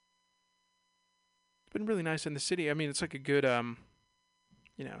 It's been really nice in the city. I mean, it's like a good,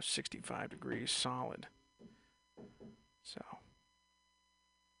 65 degrees solid. So.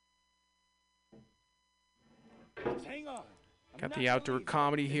 Hang on. Got the outdoor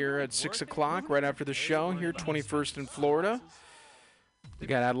comedy here at 6 o'clock right after the show here, 21st in Florida. We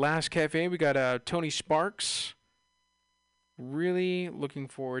got at Last Cafe. We got Tony Sparks. Really looking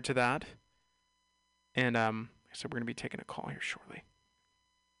forward to that. And so we're going to be taking a call here shortly.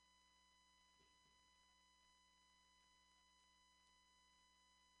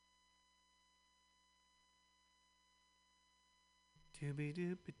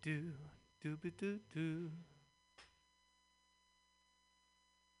 Dooby-dooby-doo, dooby-doo-doo.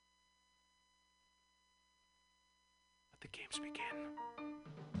 Let the games begin.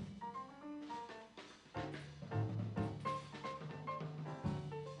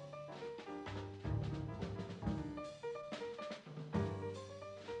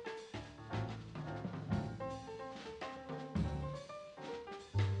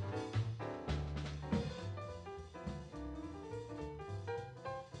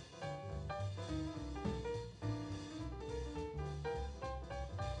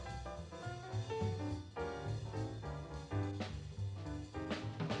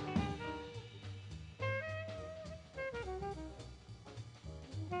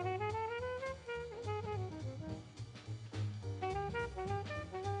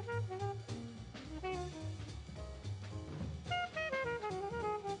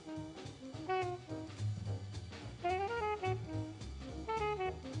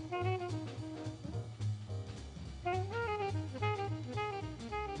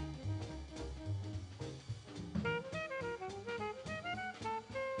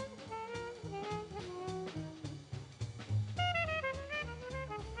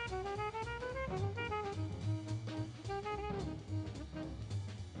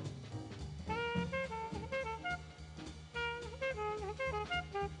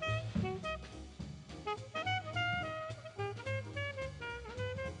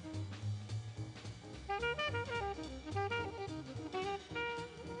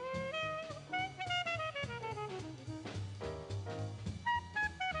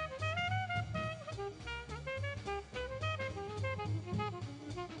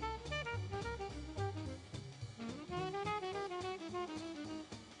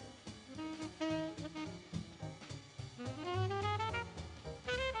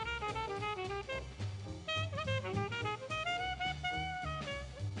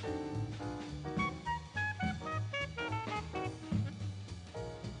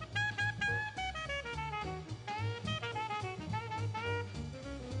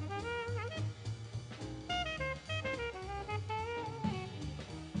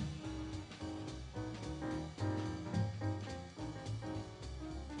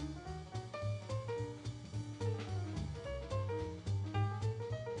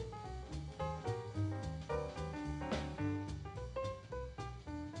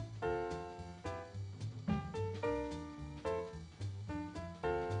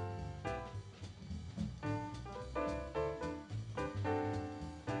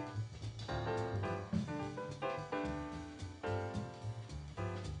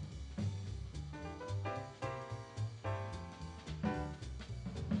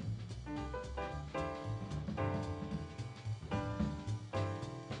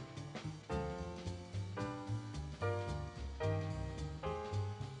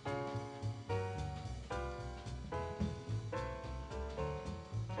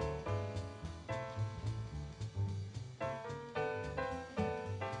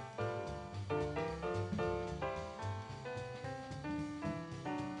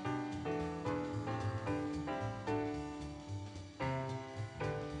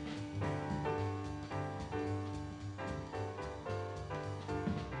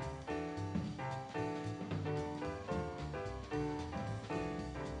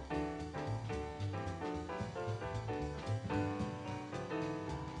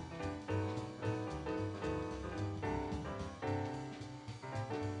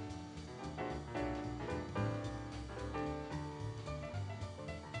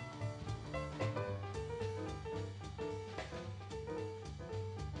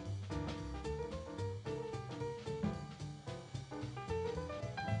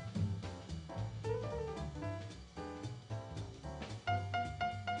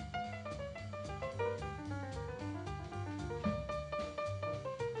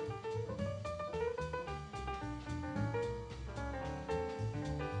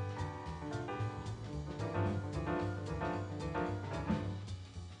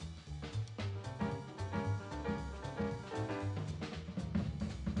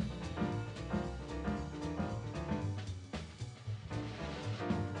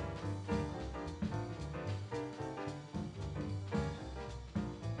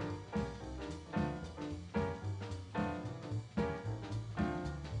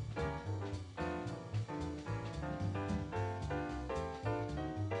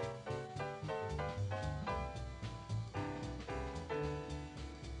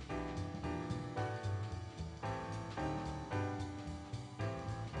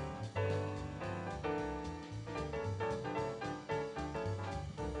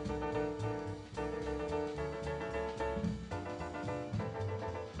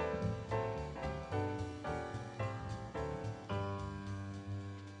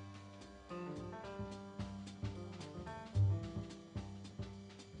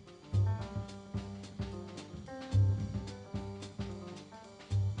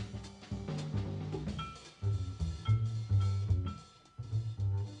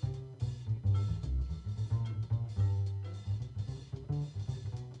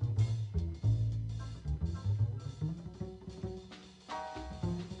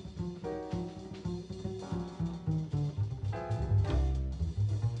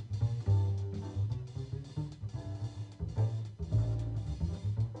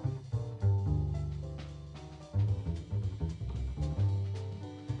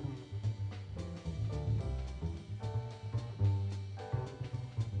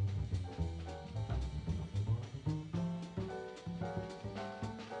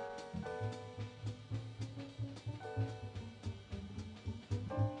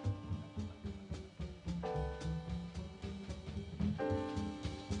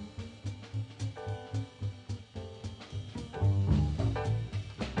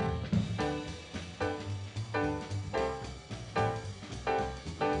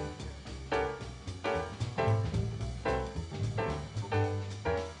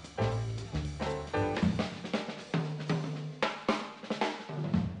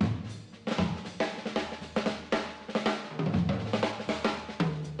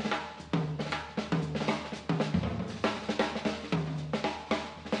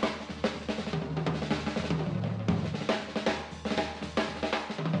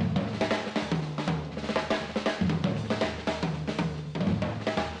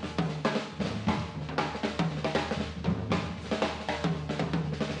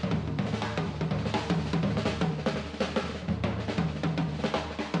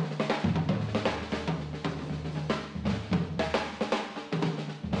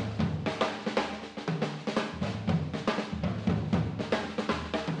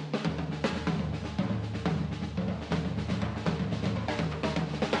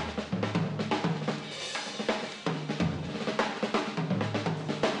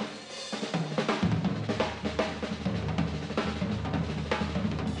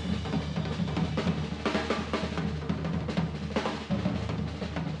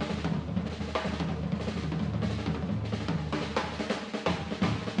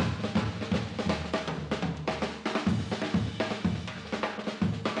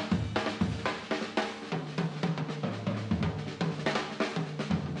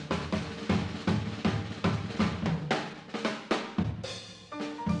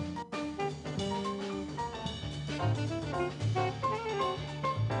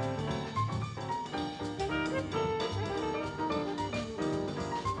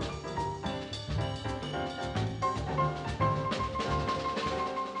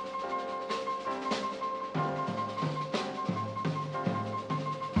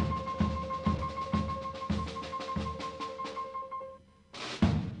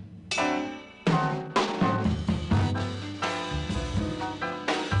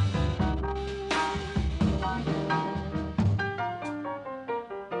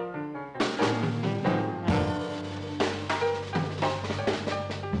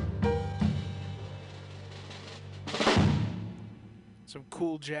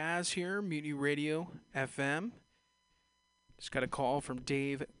 cool jazz here, Mutiny Radio FM. Just got a call from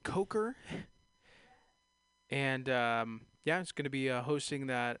Dave Coker. And, it's going to be hosting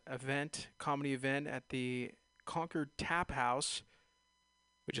that event, comedy event at the Concord Tap House,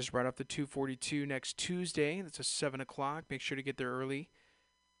 which is right off the 242 next Tuesday. That's a 7 o'clock. Make sure to get there early.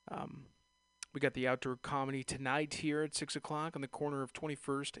 We got the outdoor comedy tonight here at 6 o'clock on the corner of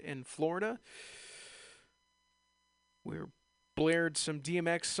 21st and Florida. We're blared some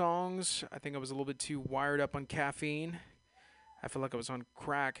DMX songs. I think I was a little bit too wired up on caffeine. I feel like I was on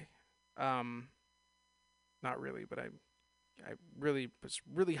crack. Not really, but I really was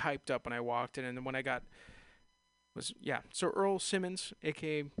really hyped up when I walked in, and then when I got So Earl Simmons,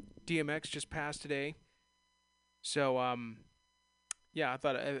 aka DMX, just passed today. So I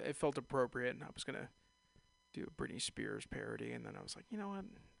thought it felt appropriate. I was gonna do a Britney Spears parody, and then I was like, you know what?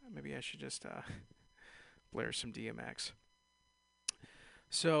 Maybe I should just blare some DMX.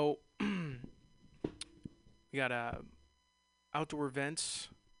 So we got outdoor events.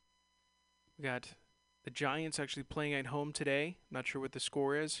 We got the Giants actually playing at home today. Not sure what the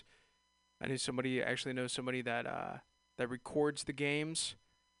score is. I know somebody that that records the games,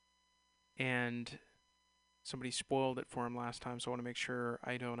 and somebody spoiled it for him last time, so I want to make sure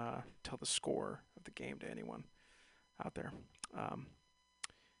I don't tell the score of the game to anyone out there.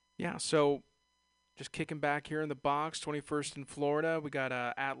 So just kicking back here in the box, 21st in Florida. We got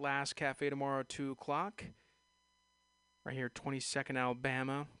At Last Cafe tomorrow at 2 o'clock. Right here, 22nd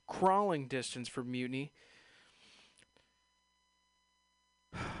Alabama. Crawling distance for Mutiny.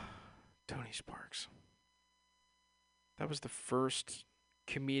 Tony Sparks. That was the first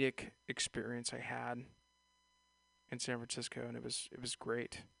comedic experience I had in San Francisco, and it was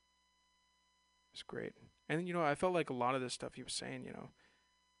great. It was great. And I felt like a lot of this stuff he was saying,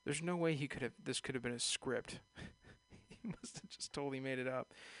 there's no way this could have been a script. He must have just totally made it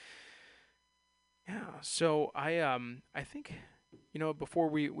up. Yeah, so I think, before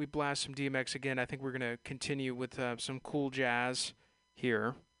we blast some DMX again, I think we're going to continue with some cool jazz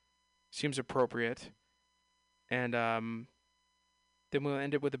here. Seems appropriate. And then we'll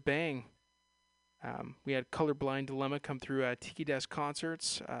end it with a bang. We had Colorblind Dilemma come through at Tiki Desk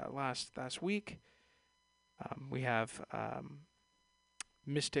Concerts last week. We have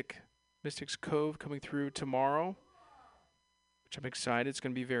Mystic's Cove coming through tomorrow, which I'm excited. It's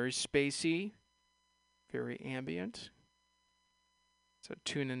going to be very spacey, very ambient. So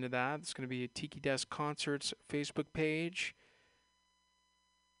tune into that. It's going to be a Tiki Desk Concerts Facebook page.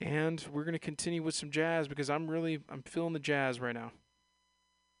 And we're going to continue with some jazz because I'm feeling the jazz right now.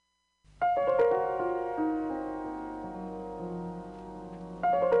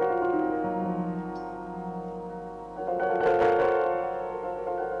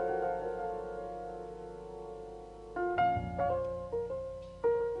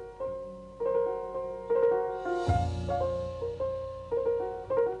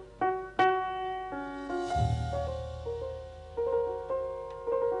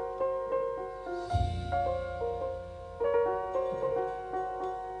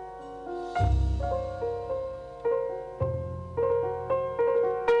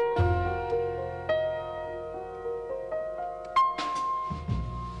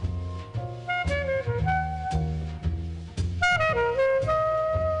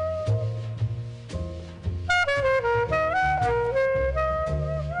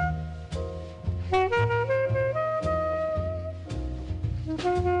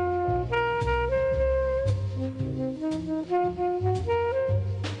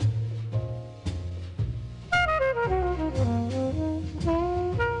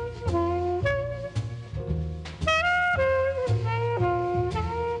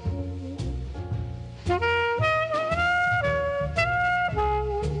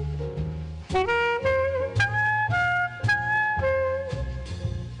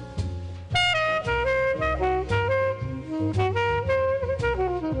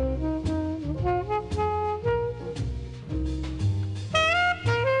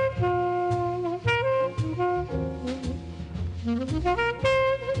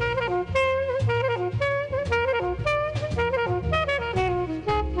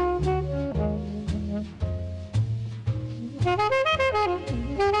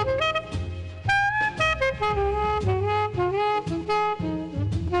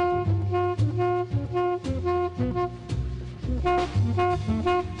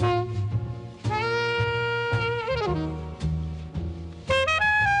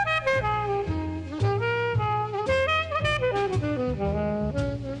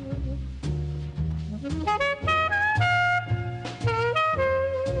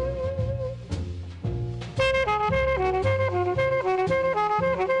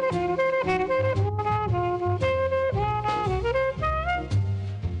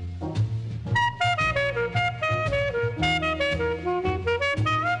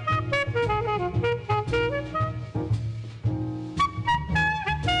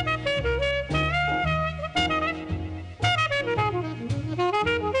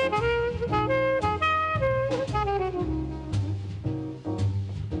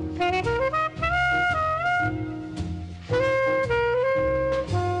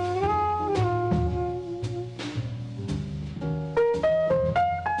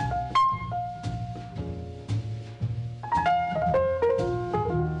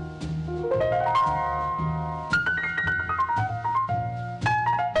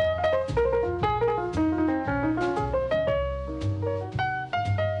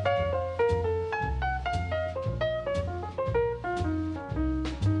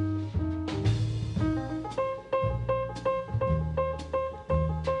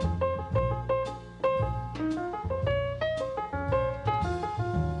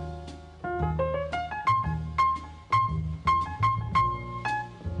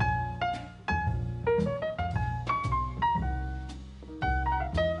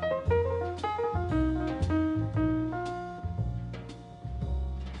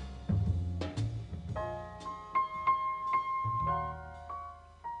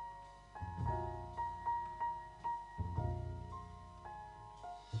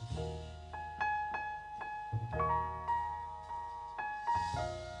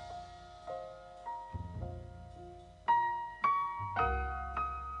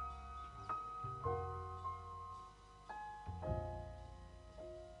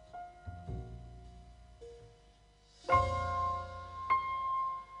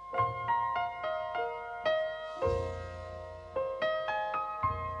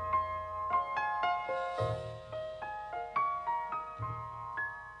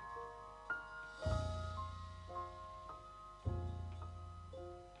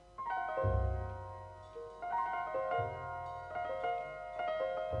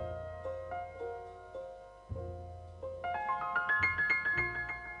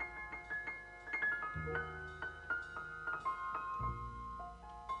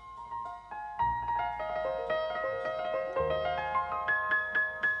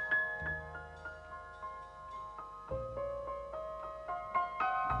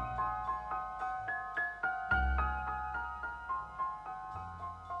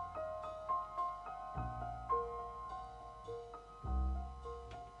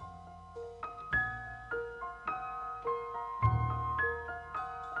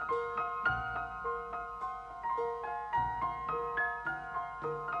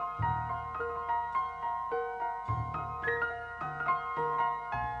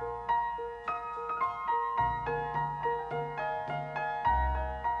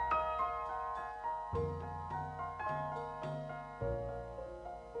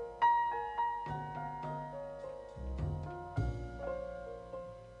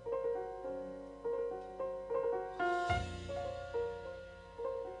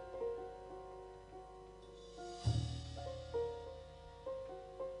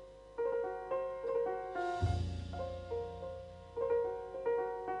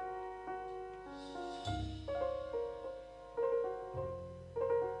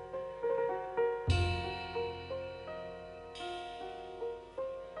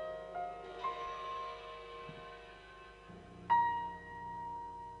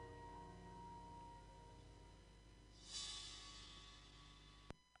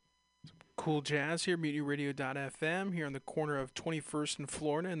 cool jazz here, MutinyRadio.fm, here on the corner of 21st and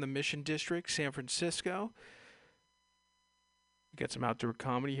Florida in the Mission District, San Francisco. We got some outdoor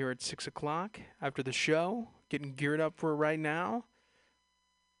comedy here at 6 o'clock after the show. Getting geared up for it right now.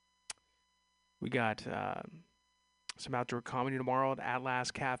 We got some outdoor comedy tomorrow at Atlas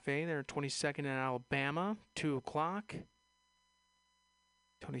Cafe. They're 22nd in Alabama, 2 o'clock.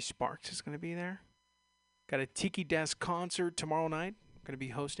 Tony Sparks is going to be there. Got a Tiki Desk concert tomorrow night. Going to be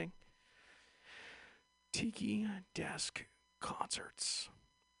hosting. Tiki Desk Concerts.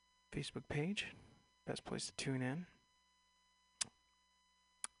 Facebook page. Best place to tune in.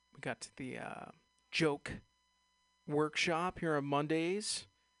 We got the joke workshop here on Mondays.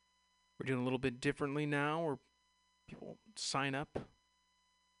 We're doing a little bit differently now, where people sign up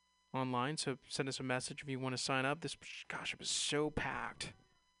online. So send us a message if you want to sign up. It was so packed.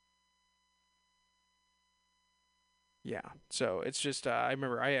 Yeah, so it's just, I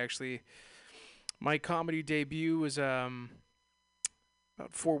remember my comedy debut was about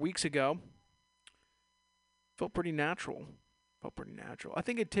 4 weeks ago. Felt pretty natural. I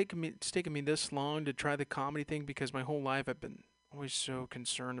think it's taken me this long to try the comedy thing because my whole life I've been always so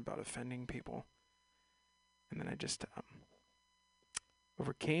concerned about offending people. And then I just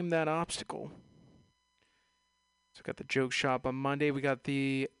overcame that obstacle. So we got the joke shop on Monday. We got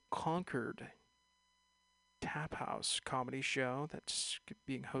the Concord Tap House comedy show that's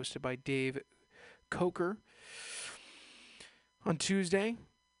being hosted by Dave Coker on Tuesday.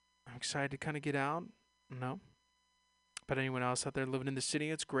 I'm excited to kind of get out. No. But anyone else out there living in the city,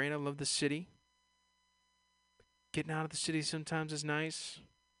 it's great. I love the city. Getting out of the city sometimes is nice.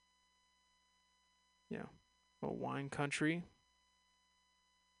 Yeah. Well, wine country.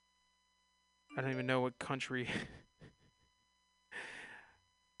 I don't even know what country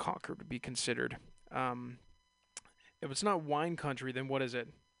Concord would be considered. If it's not wine country, then what is it?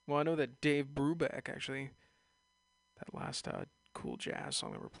 Well, I know that Dave Brubeck, actually, that last cool jazz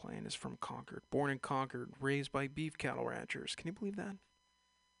song that we're playing is from Concord. Born in Concord, raised by beef cattle ranchers. Can you believe that?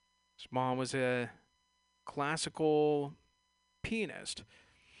 His mom was a classical pianist.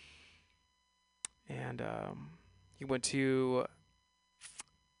 And he went to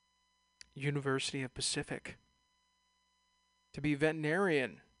University of Pacific to be a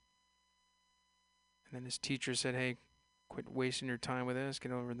veterinarian. And then his teacher said, hey, quit wasting your time with this.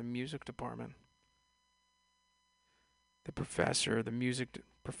 Get over to the music department. The music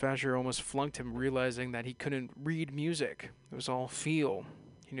professor almost flunked him, realizing that he couldn't read music. It was all feel.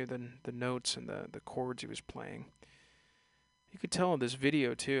 He knew the notes and the chords he was playing. You could tell in this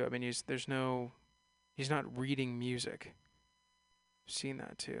video, too. I mean, he's not reading music. I've seen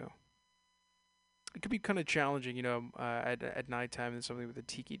that, too. It could be kind of challenging, at nighttime and something with the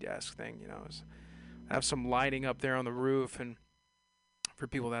tiki desk thing, have some lighting up there on the roof and for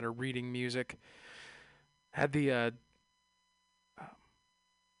people that are reading music. Had the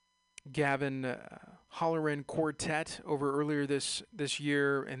Gavin Holleran Quartet over earlier this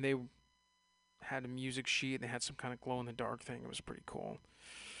year, and they had a music sheet. They had some kind of glow-in-the-dark thing. It was pretty cool.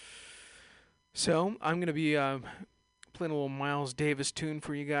 So I'm going to be playing a little Miles Davis tune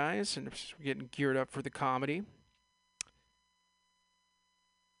for you guys, and we're getting geared up for the comedy.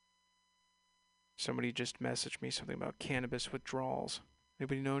 Somebody just messaged me something about cannabis withdrawals.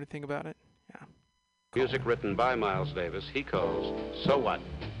 Anybody know anything about it? Yeah. Music written by Miles Davis. He calls So What?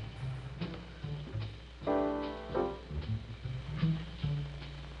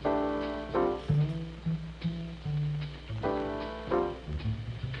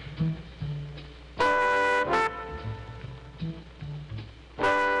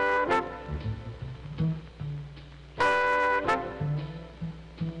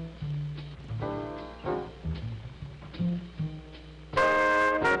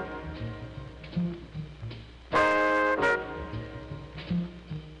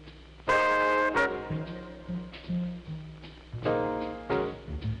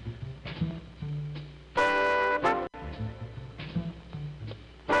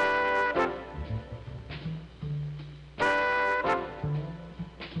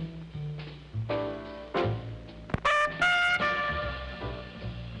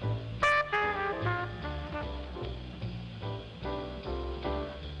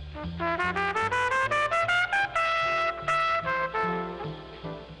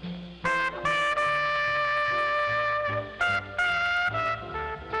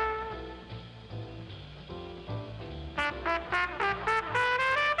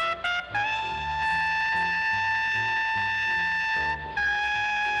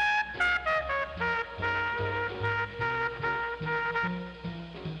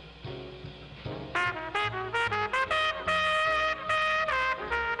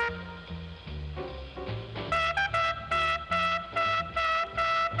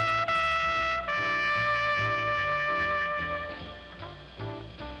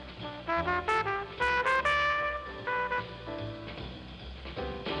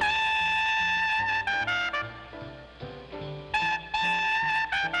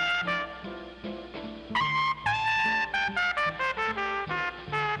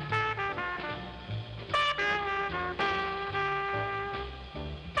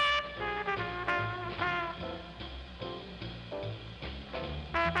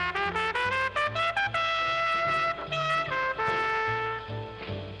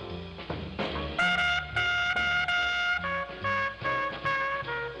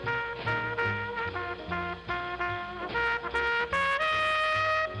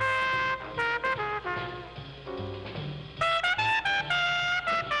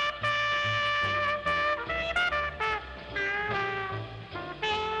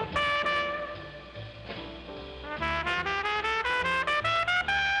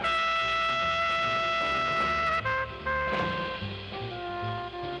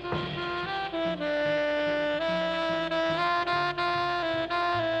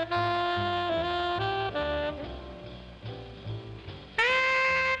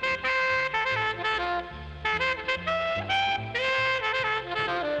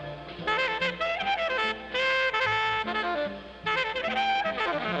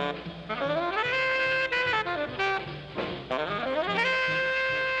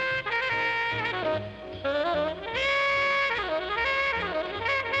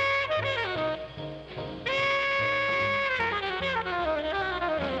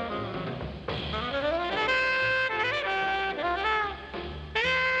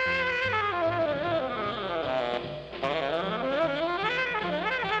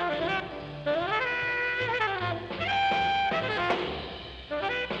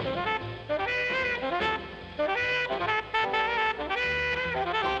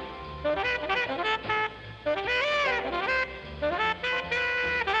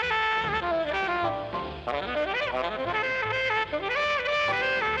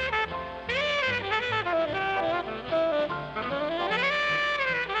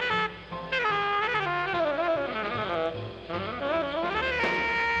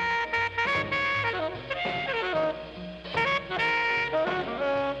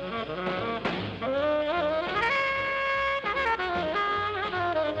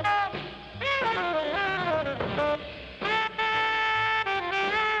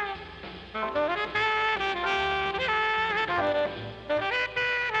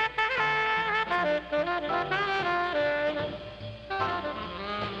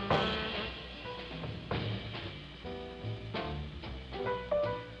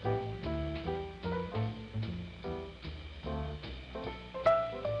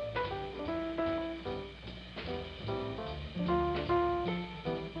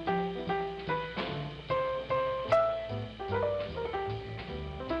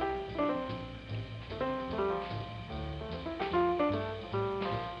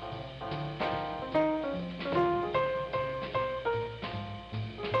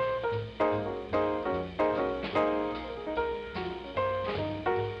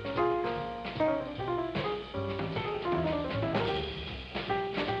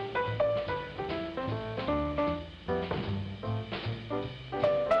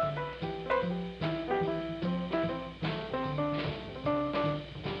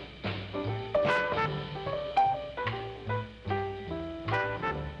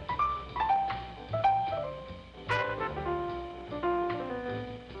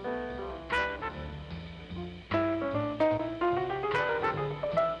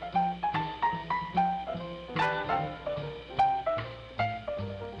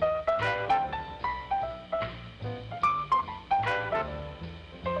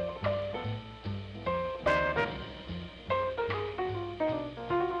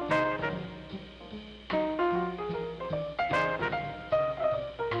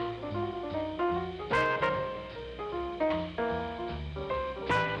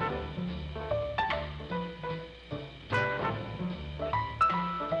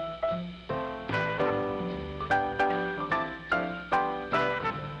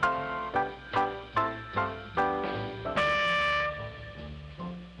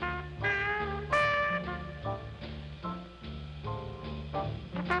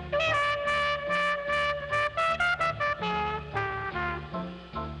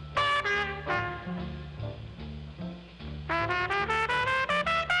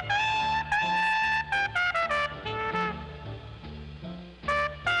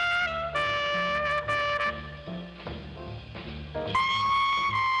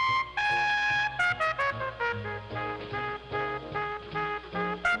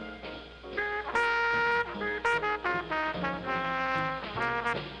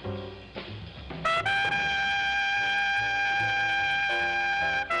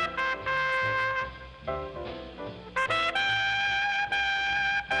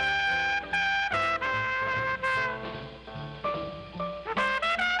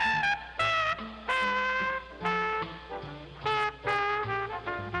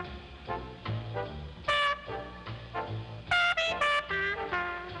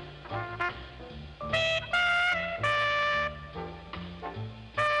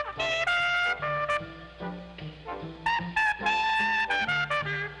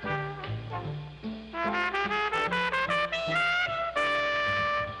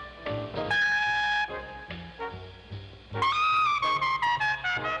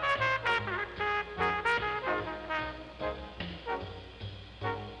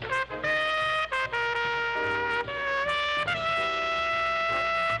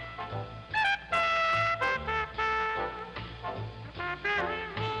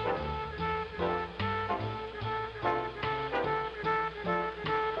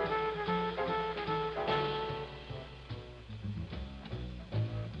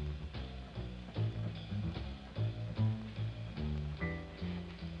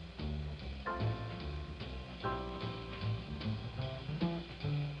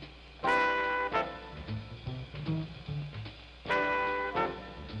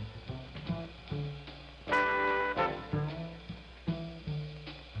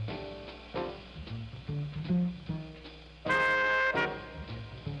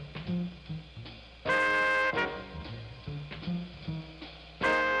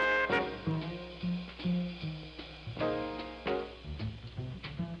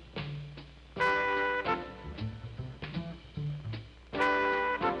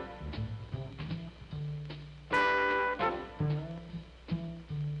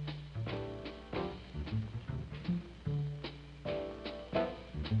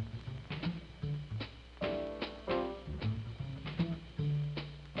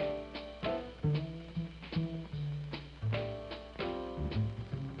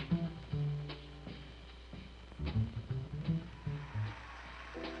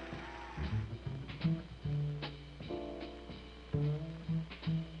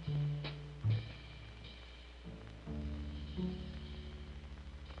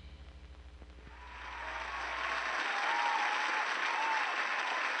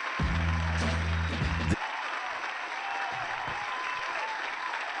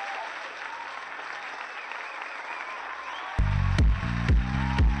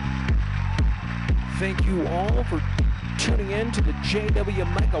 thank you all for tuning in to the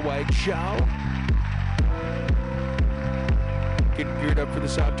JW Show. Getting geared up for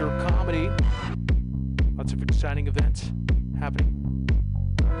this outdoor comedy. Lots of exciting events happening.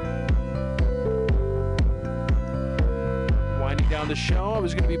 Winding down the show, I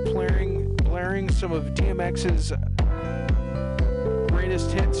was going to be blaring some of DMX's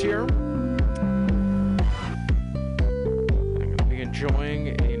greatest hits here. I'm going to be enjoying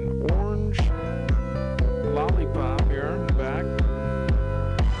an orange lollipop here in the back.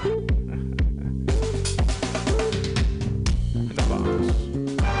 In the box.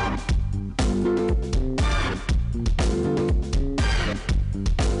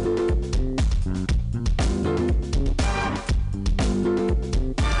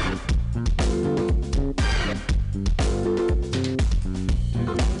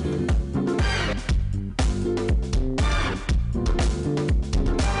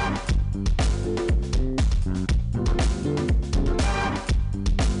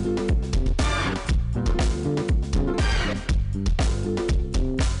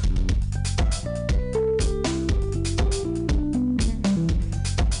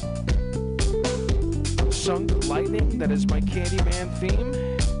 That is my Candyman theme.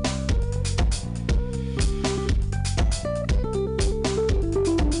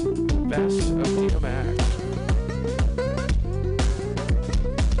 Best of DMX.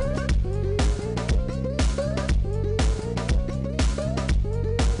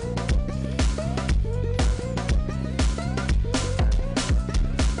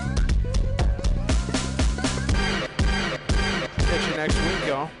 Catch you next week,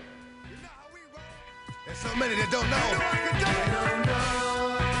 y'all. There's so many that don't know.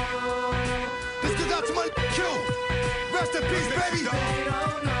 This goes out to my Q. Rest in peace, baby.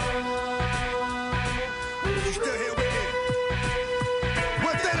 You still here with me?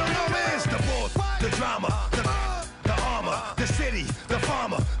 What they don't know is the boss, the drama, the armor, the city, the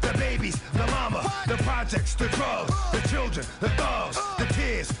farmer, the babies, the mama, the projects, the drugs, the children, the thugs, the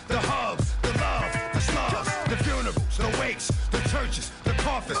tears, the hugs, the love, the slugs, the funerals, the wakes, the churches, the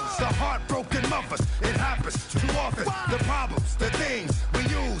coffins, the heartbroken mothers. It happens too often. The problems, the things we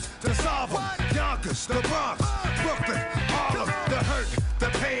use to solve them. Yonkers, the Bronx, Brooklyn, Harlem, the hurt, the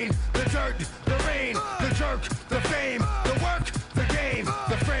pain, the dirt, the rain, the jerk, the fame, the work, the game,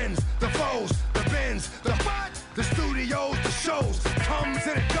 the friends, the foes, the bins, the studios, the shows, comes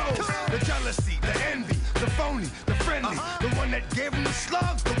and it goes. The jealousy, the envy, the phony, the friendly, the one that gave them the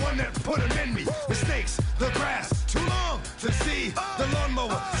slugs, the one that put them in me. The snakes, the grass, too long to see. The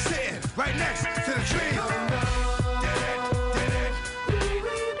lawnmower sitting right next to the tree.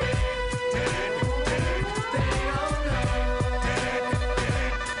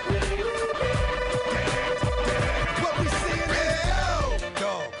 What we seeing here?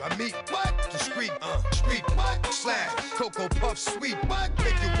 Dog, I meet what? The street what? Slash, Cocoa Puff sweet what?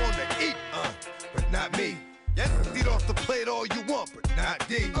 Make you wanna eat, but not me. Yeah, eat off the plate all you want, but not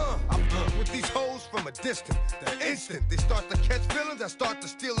D. I'm with these hoes from a distance. The instant they start to catch feelings, I start to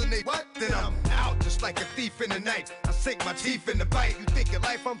steal and they what? Then I'm out just like a thief in the night. I sink my teeth in the bite. You thinking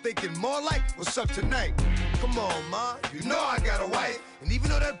life, I'm thinking more like what's up tonight. Come on, ma, you know I got a wife. And even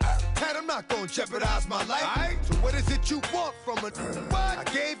though that tat, I'm not gonna jeopardize my life. Right. So what is it you want from a what? I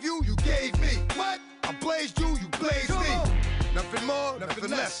gave you, you gave me. What? I blazed you, you blazed me. Nothing more, nothing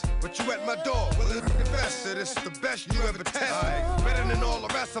less. But you at my door, willing to confess that it's the best you ever test. Better than all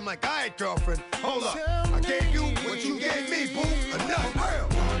the rest. I'm like, all right, girlfriend, hold up. I gave you what you gave me, boo. Enough.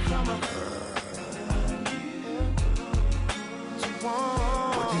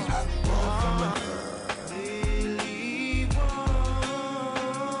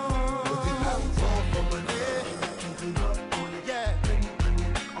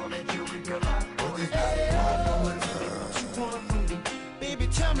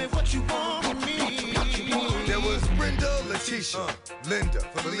 Tell me what you want from me. There was Brenda, Leticia, Linda,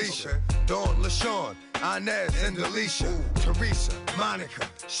 Felicia, Dawn, LaShawn, Inez, and Alicia, Teresa, Monica,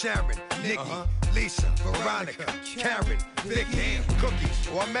 Sharon, Nikki, Lisa, Veronica, Karen, Vicky, Cookies.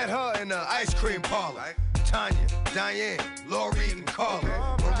 Oh, I met her in the ice cream parlor. Tanya, Diane, Lori, and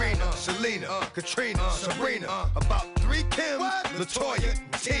Carla, Marina, Selena, Katrina, Sabrina, about 3 Kim, Latoya,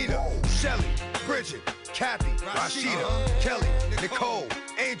 Tina, Shelly, Bridget, Kathy, Rashida, Kelly, Nicole,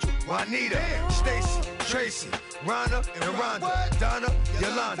 Angel, Juanita, Stacy, Tracy, Rhonda, and Rhonda, Donna,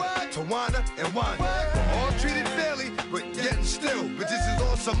 Yolanda, Tawana, and Wanda. We're all treated fairly, but yet and still, bitches is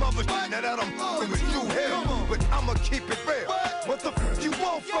on some other shit now that I'm fucking with you here. But I'ma keep it real. What the f you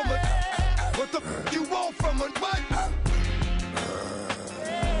want from it? What the f you want from it? What?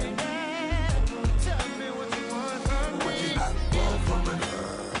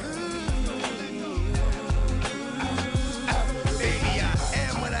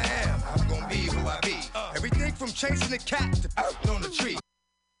 chasing the cat on the tree.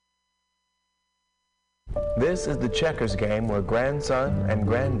 This is the checkers game where grandson and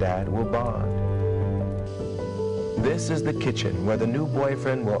granddad will bond. This is the kitchen where the new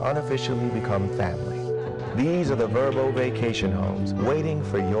boyfriend will unofficially become family. These are the Verbo vacation homes waiting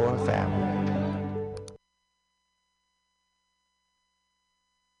for your family.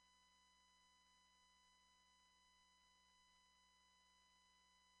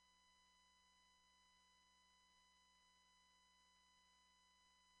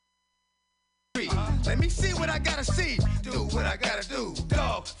 Let me see what I gotta see, do what I gotta do.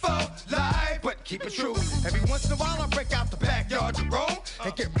 Dog, for life, but keep it true. Every once in a while I break out the backyard to roam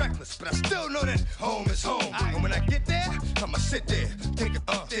and get reckless, but I still know that home is home. And when I get there, I'ma sit there, take it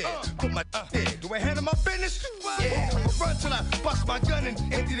up there, put my there. Do I handle my business? Yeah, I'ma run till I bust my gun and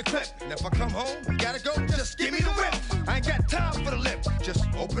empty the clip. And if I come home, gotta go, just give me the whip. I ain't got time for the lip, just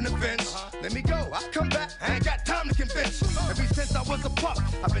open the fence. Let me go, I'll come back, I ain't got time to convince. Ever since I was a pup,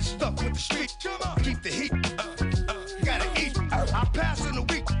 I've been stuck with the street. Keep the heat, gotta eat. I'll pass in a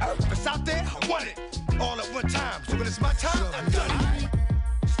week. If it's out there, I want it all at one time. So when it's my time, I'm done.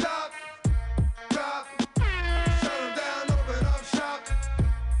 Stop, drop, shut them down, open up shop.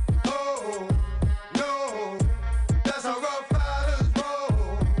 Oh, no, that's how rough riders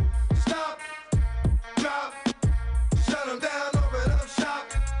roll. Stop, drop, shut them down, open up shop.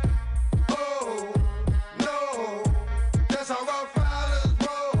 Oh, no, that's how rough riders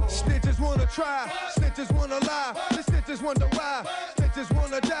roll. Snitches wanna try, snitches wanna lie, the snitches wonder why, snitches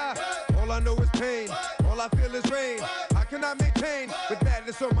wanna die. All I know is pain, all I feel is rain. I cannot maintain with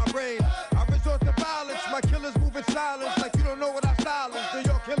madness on my brain. I resort to violence, my killers move in silence like you don't know what I silence. Then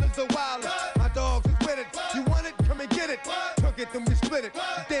your killers are wild. My dogs is with it. You want it? Come and get it. Took it, then we split it.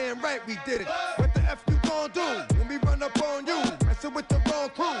 Damn right we did it. What the F you gon' do when we run up on you? Messing with the wrong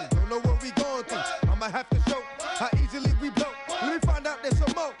crew. Don't know what we going through. I'ma have to show how easily we blow. Let me find out there's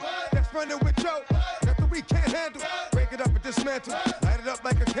some more. That's running with Joe. Nothing we can't handle. Break it up and dismantle. Light it up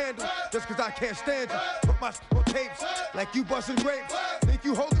like a candle. Just cause I can't stand you. Put my on tapes like you busting grapes. Think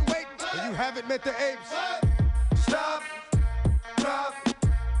you holding weight and you haven't met the apes. Stop, drop,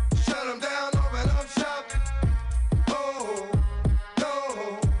 shut them down, open up shop. Oh,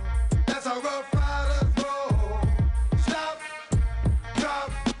 no, that's how rough riders roll. Stop,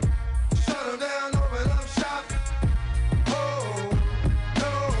 drop, shut them down, open up shop. Oh,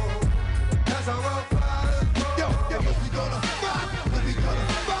 no, that's how rough riders roll. Yo, we gonna rock, we gonna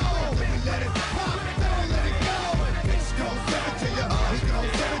roll, we let it pop, let it go. Let's go, give it to ya, we gon'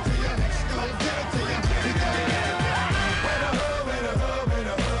 give it to ya. Let's go, give it to ya, we gon' get it. Where the hood, where the hood, where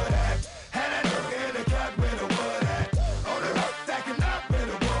the hood at? Had that hook in the cut, where the wood at? On the hook, stacking up, where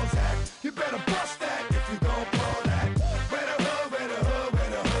the wolves at? You better bust that if you gon' pull that. Where the hood, where the hood, where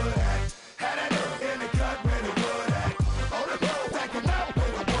the hood at? Had that hook in the cut, where the wood at? On the hook, stacking up,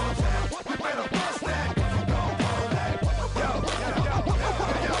 where the wolves at? You better bust that if you gon' pull that.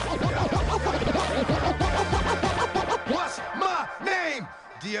 What's my name?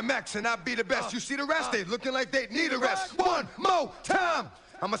 DMX, and I be the best. You see the rest, they looking like they need a rest. One more time,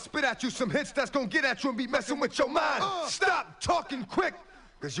 I'ma spit at you some hits that's gonna get at you and be messing with your mind. Stop talking quick,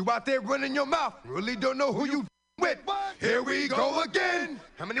 cause you out there running your mouth, really don't know who you with. Here we go again.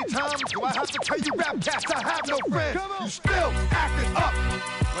 How many times do I have to tell you rap cats I have no friends? You still acting up,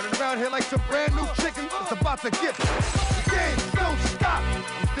 running around here like some brand new chicken. It's about to get the game don't stop.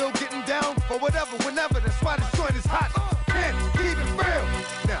 I'm still getting down for whatever, whenever. That's why this joint is hot. Can't keep it real.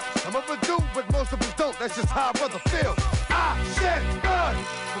 Now some of us do, but most of us don't. That's just how I brother feel. I shed blood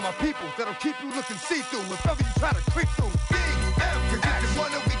for my people that'll keep you looking see-through if ever you try to creep through. DM, cause I just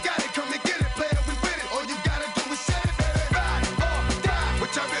wanna we got it, come and get it, player, we with it. All you gotta do is say it, ride or die.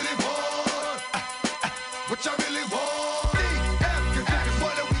 What I really want, what I really want. DM, cause I just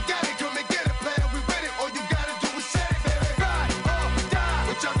wanna we got it, come and get it, player, we with it. All you gotta do is say it, ride or die.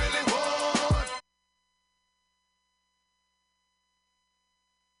 What I really want.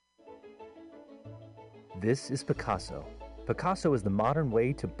 This is Picasso. Picasso is the modern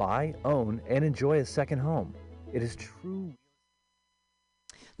way to buy, own, and enjoy a second home. It is true.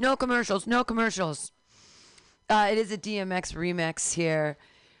 No commercials, no commercials. It is a DMX remix here.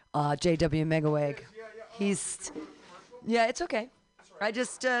 JWMegaweg. Yeah, it's okay. I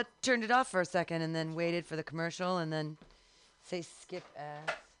just turned it off for a second and then waited for the commercial and then say skip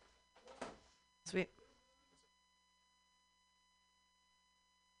ads. Sweet.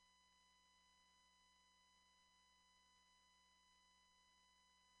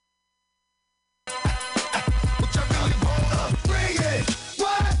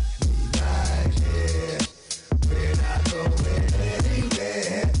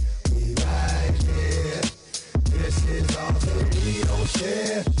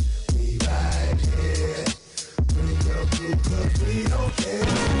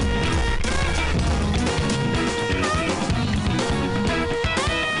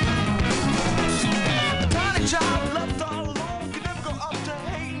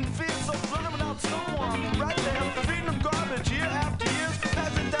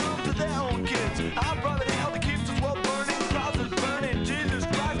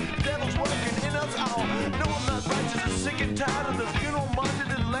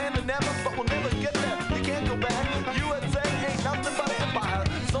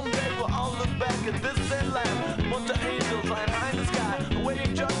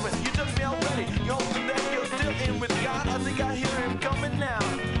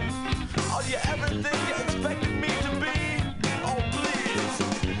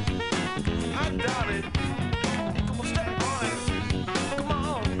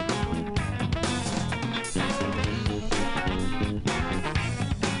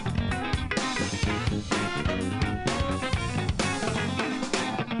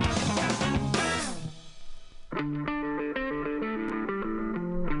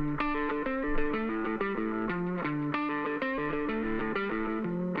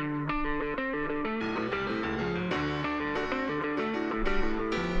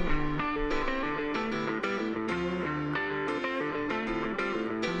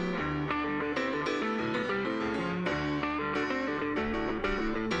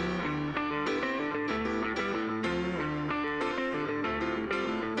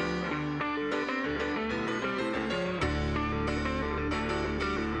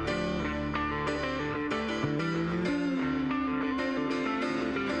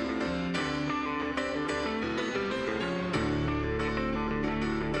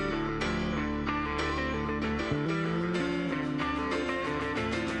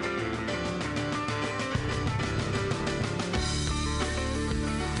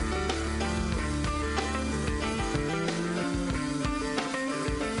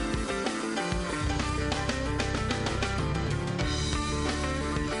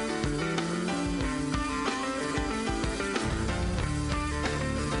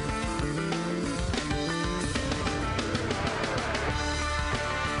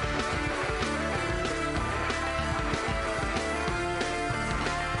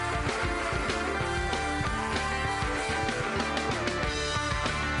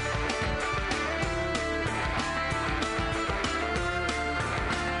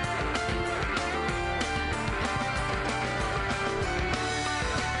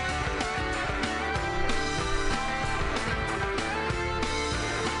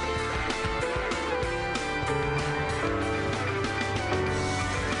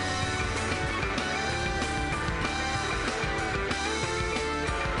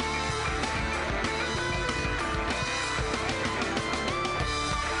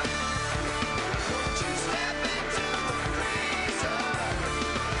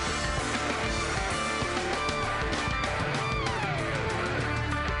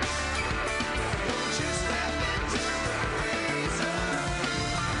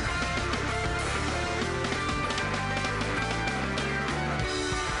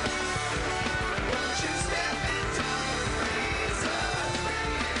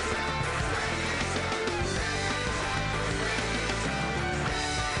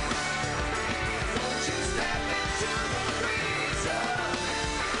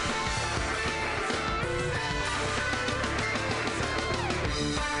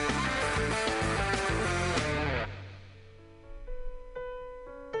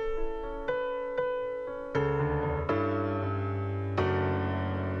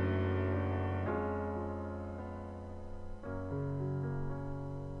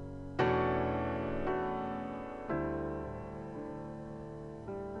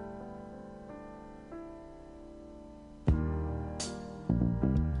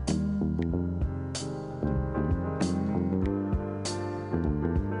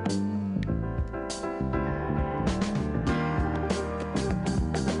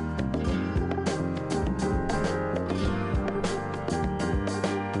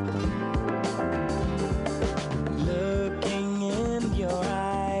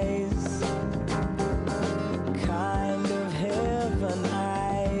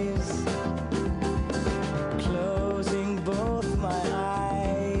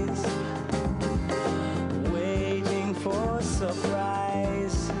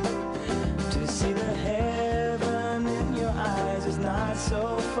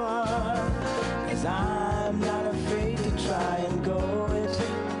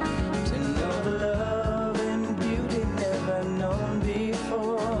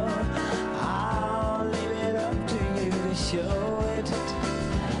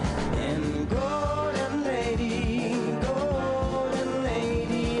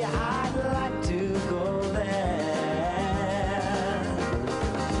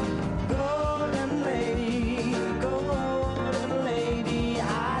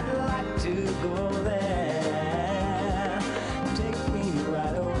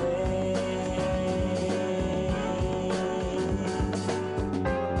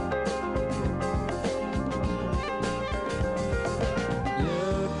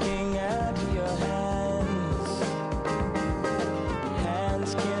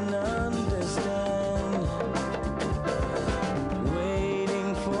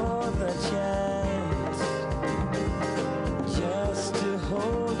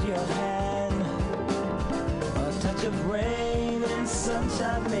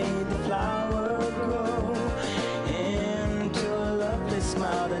 sunshine made the flower grow into a lovely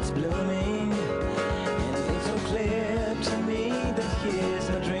smile that's blooming. And it's so clear to me that here's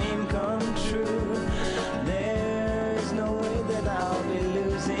my dream come true. There's no way that I'll be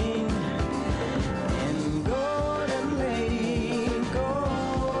losing. And golden lady,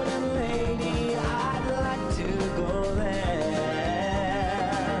 I'd like to go there.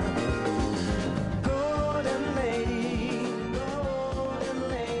 Golden lady,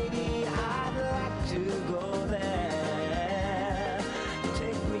 I'd like to go there.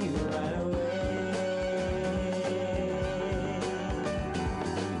 Take me right away.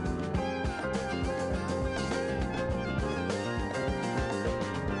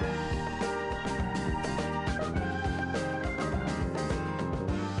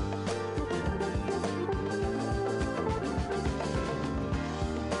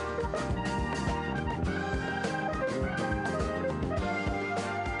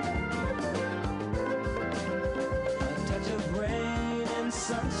 A touch of rain and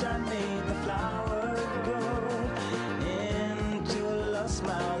sunshine made the flower grow into a love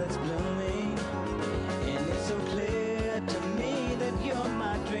smile that's blooming. And it's so clear to me that you're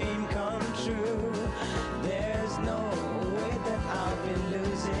my dream come true. There's no way that I'll be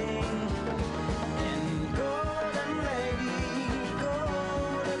losing. And golden lady,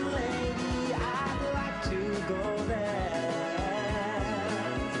 I'd like to go there.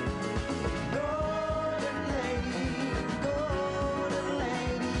 Golden lady,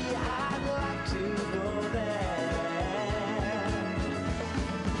 I'd like to go there.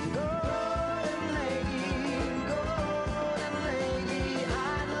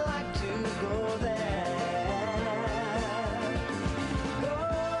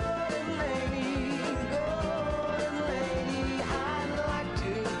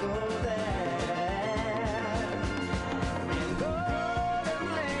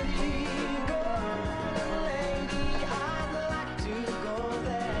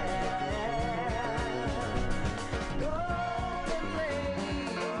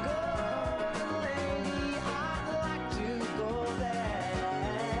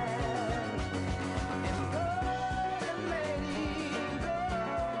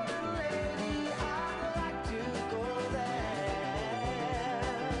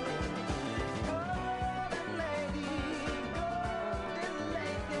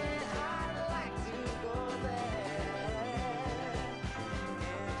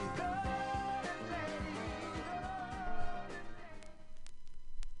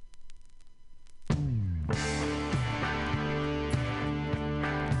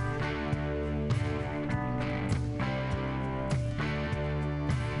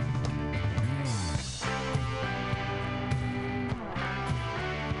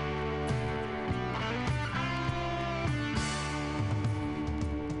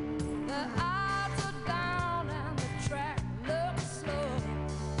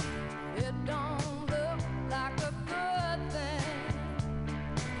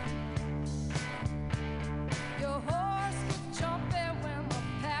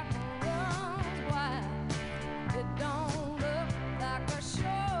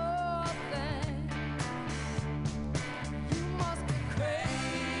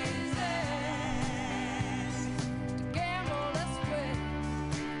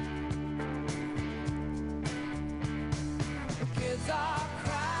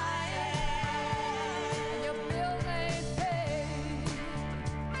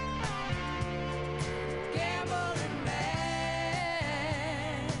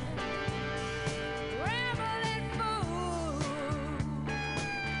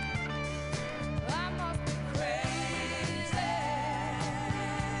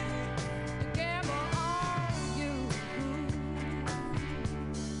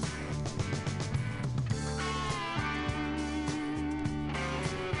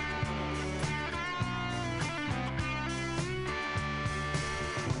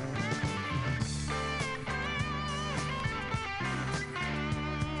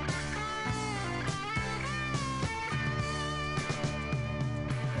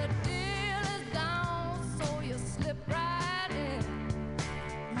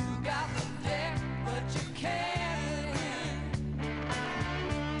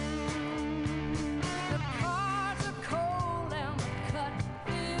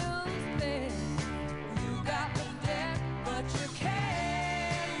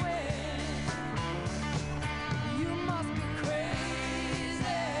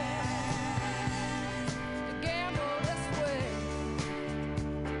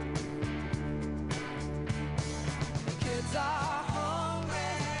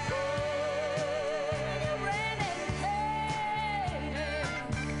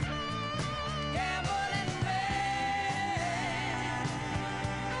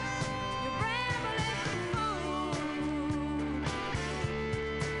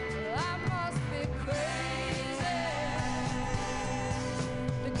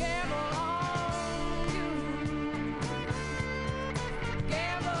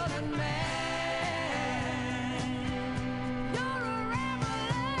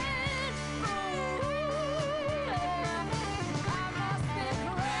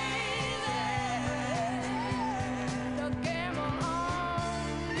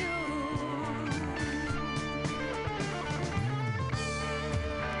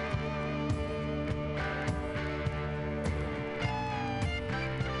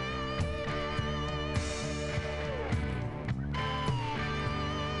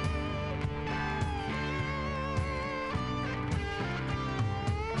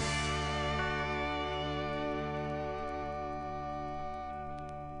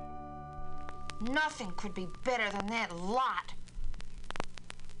 Nothing could be better than that lot.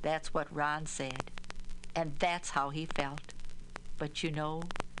 That's what Ron said, and that's how he felt. But you know,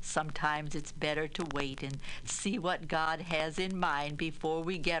 sometimes it's better to wait and see what God has in mind before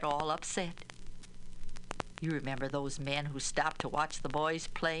we get all upset. You remember those men who stopped to watch the boys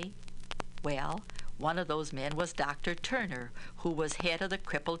play? Well, one of those men was Dr. Turner, who was head of the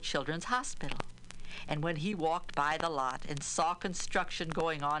Crippled Children's Hospital. And when he walked by the lot and saw construction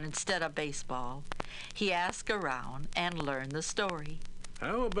going on instead of baseball, he asked around and learned the story.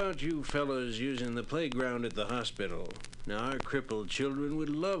 How about you fellas using the playground at the hospital? Now, our crippled children would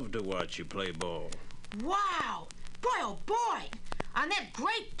love to watch you play ball. Wow! Boy, oh boy! On that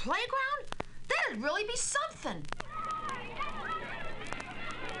great playground? That'd really be something.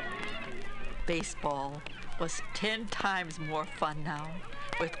 Baseball was 10 times more fun now,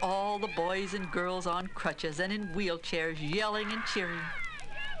 with all the boys and girls on crutches and in wheelchairs yelling and cheering.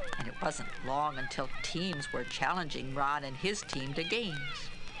 And it wasn't long until teams were challenging Ron and his team to games.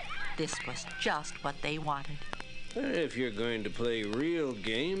 This was just what they wanted. If you're going to play real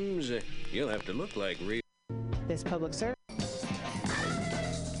games, you'll have to look like real. This public service.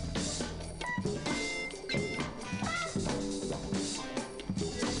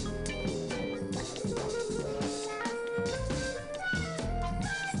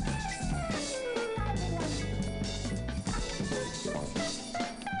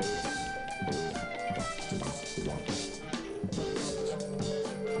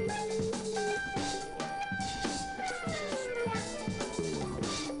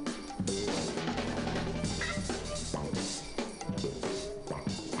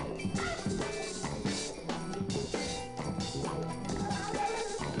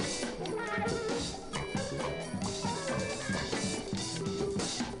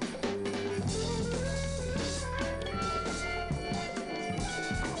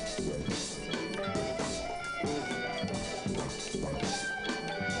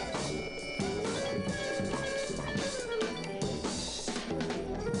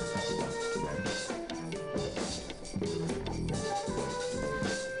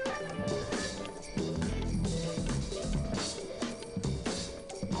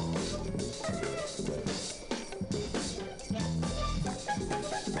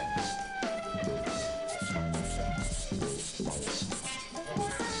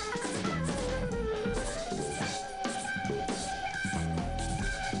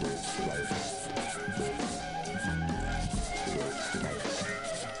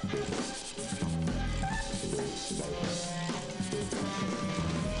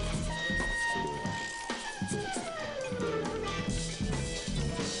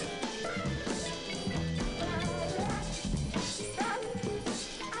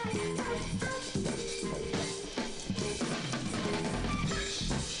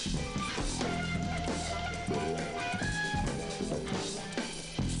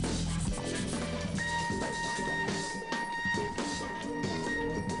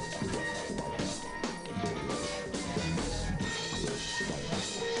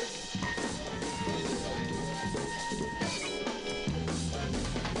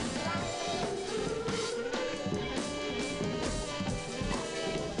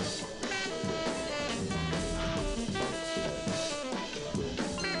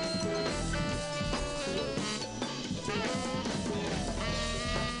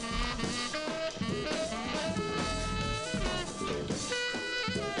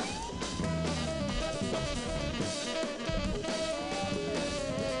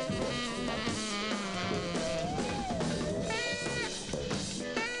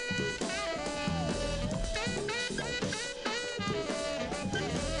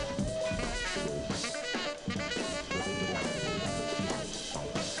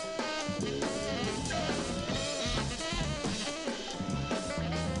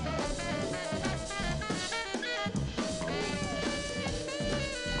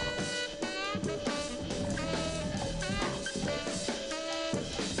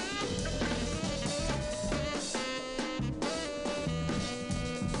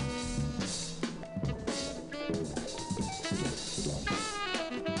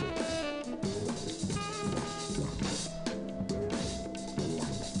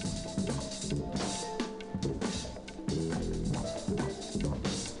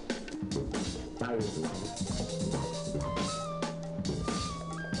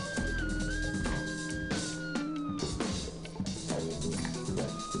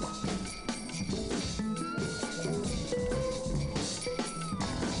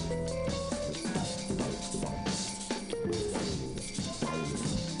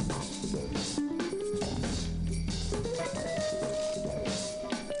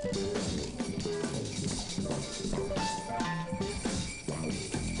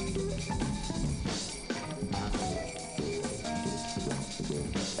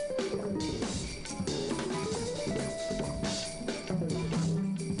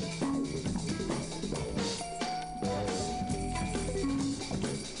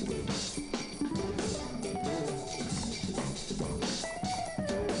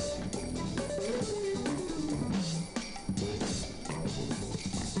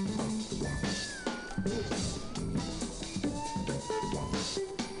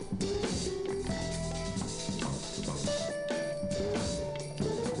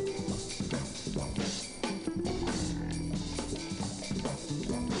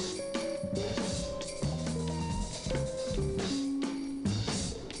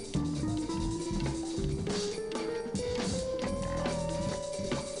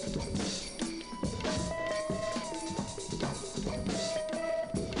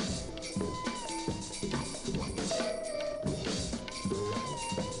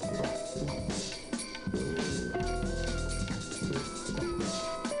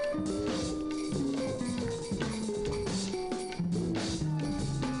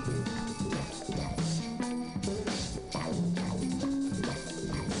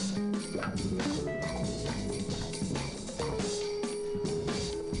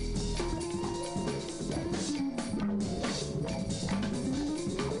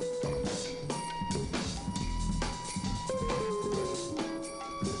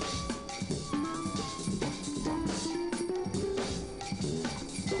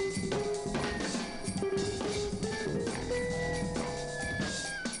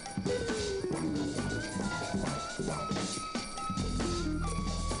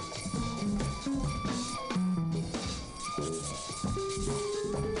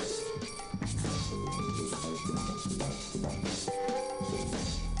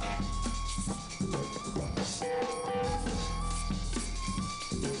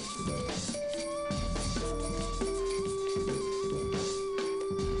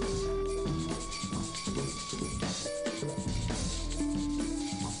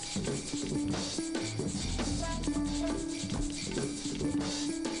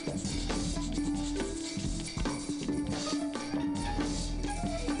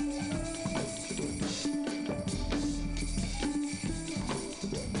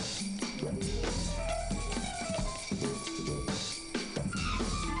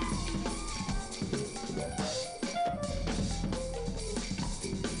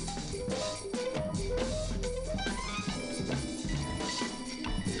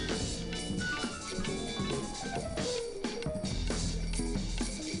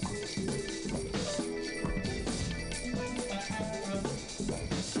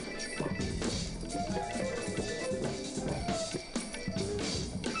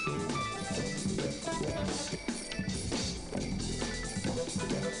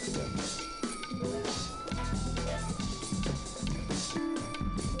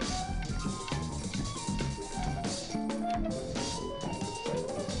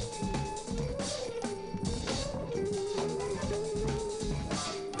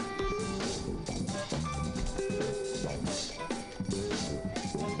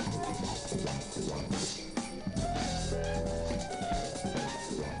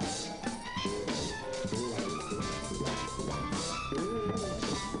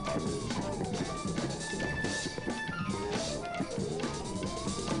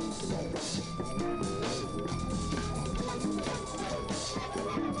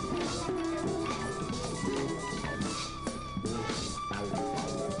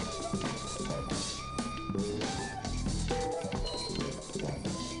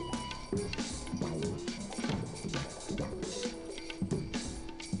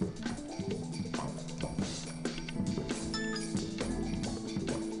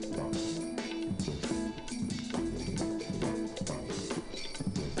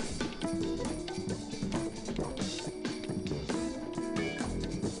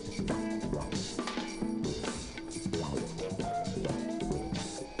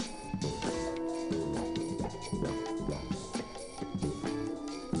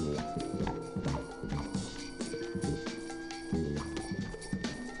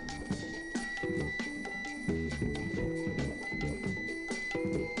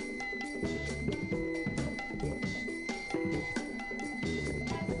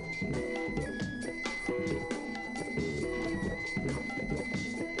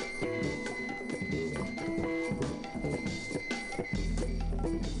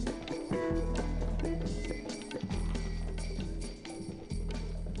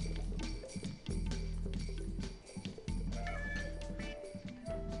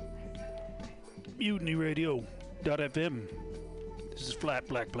 MutinyRadio.fm. This is Flat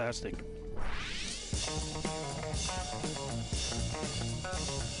Black Plastic.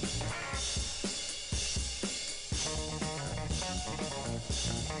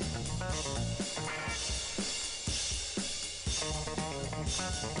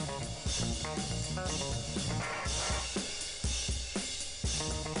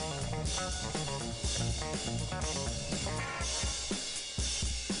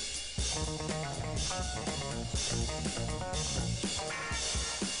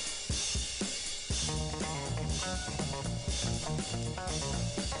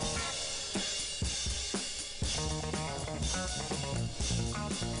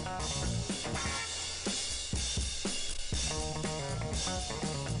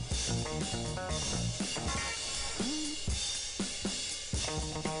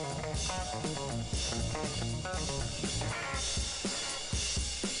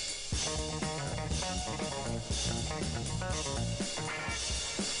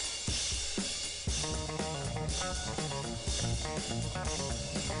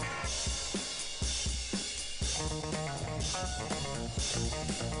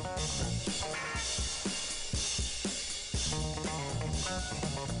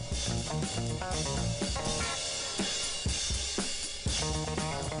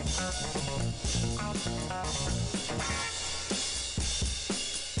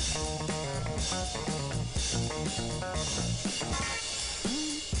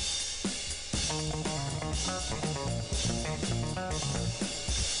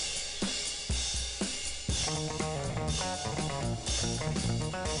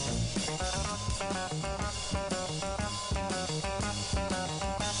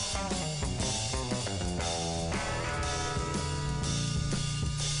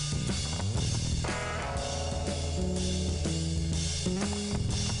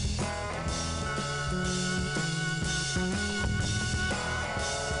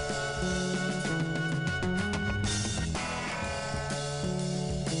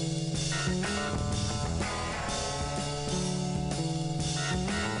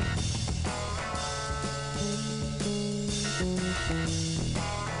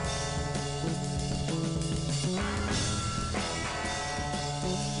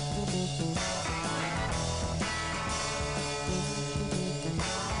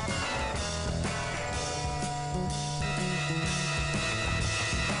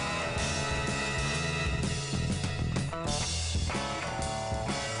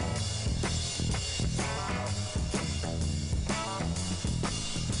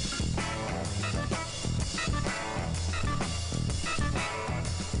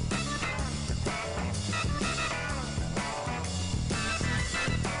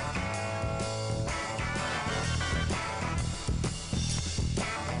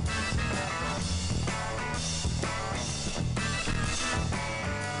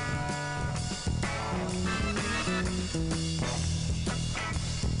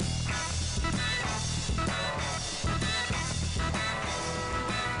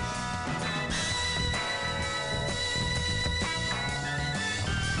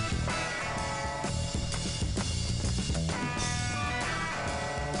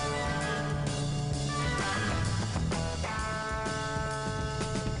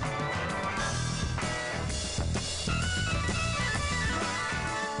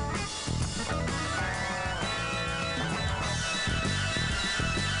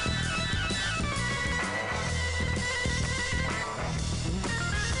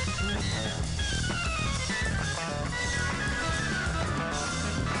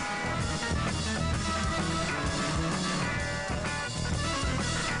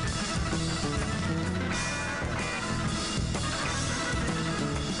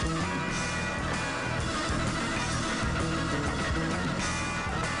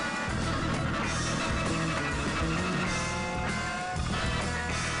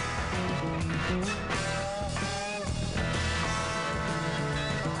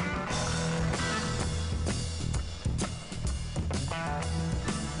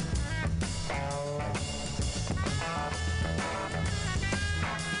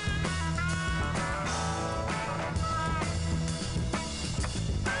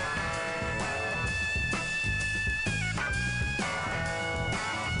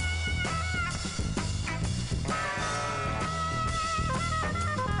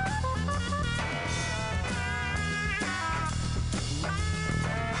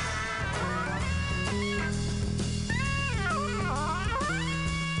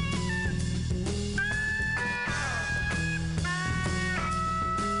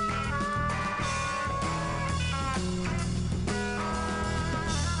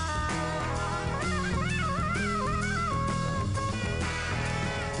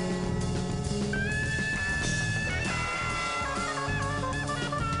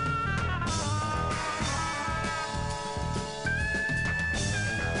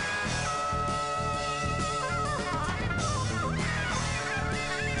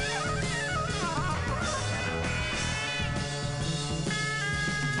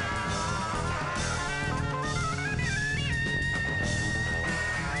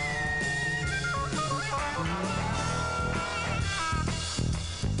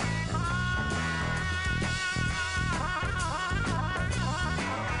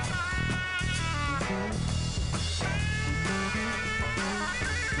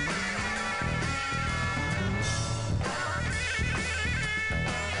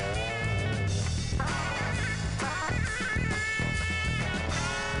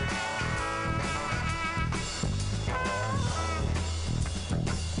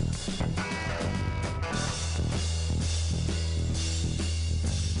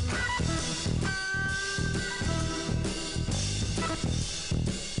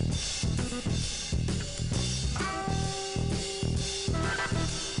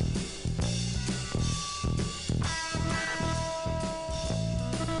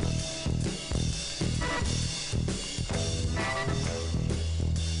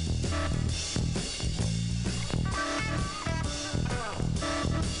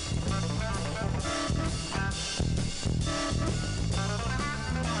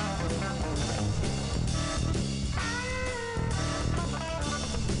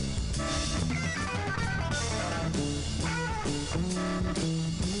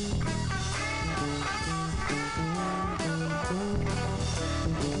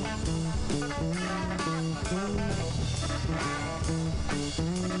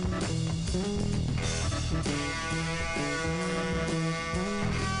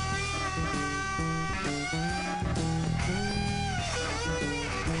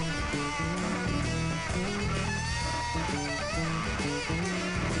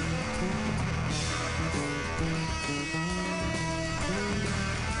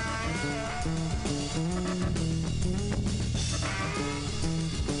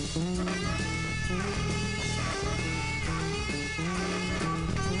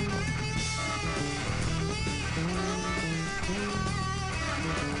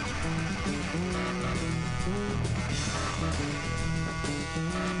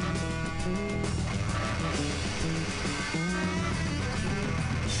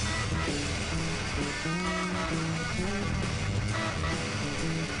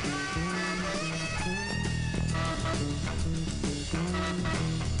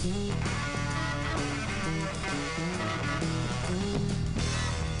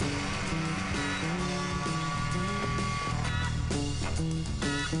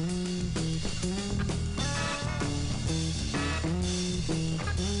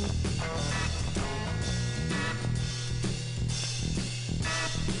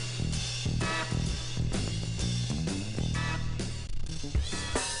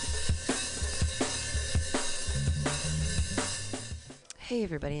 Hey,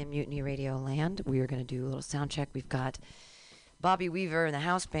 everybody in Mutiny Radio land. We are going to do a little sound check. We've got Bobby Weaver and the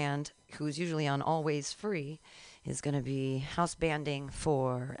house band, who's usually on Always Free, is going to be house banding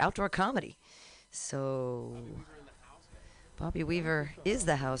for outdoor comedy. So, Bobby Weaver is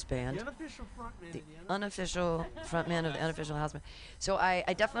the house band. The unofficial frontman. The unofficial frontman of the unofficial house band. So I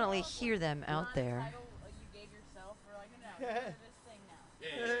definitely hear them out there.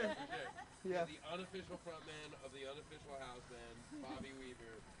 Yeah. The unofficial frontman of the unofficial house band, Bobby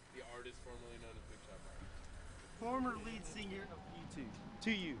Weaver, the artist formerly known as Big Shot Bobby. Former lead singer of U2.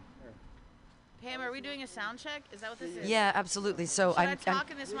 To you. Pam, are we doing a sound check? Is that what this is? Yeah, absolutely. So Should I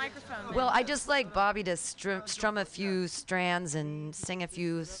talk in this microphone? Well, I just like Bobby to strum a few strands and sing a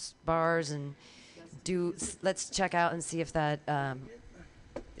few bars and do. Let's check out and see if that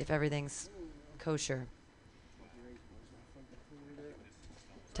if everything's kosher.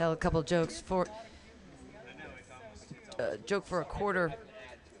 Tell a couple jokes for joke for a quarter,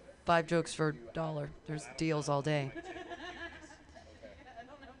 5 jokes for $1. There's deals all day. Let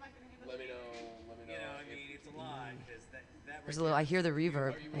me know. You know, I mean, it's a lot because that. There's a little. I hear the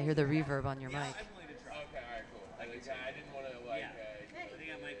reverb. I hear the reverb on your mic. Okay, all right, cool. I didn't want to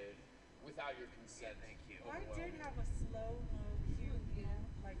without your consent. Thank you. I did have a slow-mo cue, you know,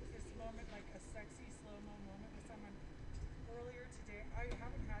 like this moment, like a sexy slow-mo moment with someone earlier today. I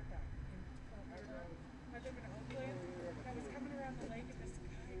haven't had that in forever. I live in Oakland, and I was coming around the lake, and this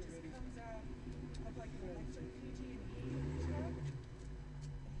guy just comes out of like some PG&E truck, and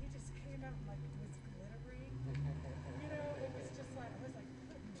he just came out like it was glittery. You know, it was just like, I was like,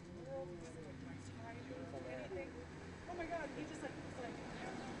 what in the world? It wasn't like my timing or anything. Oh my God, he just like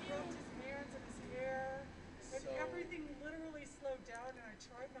rubbed his hands in his hair, and everything literally slowed down, and I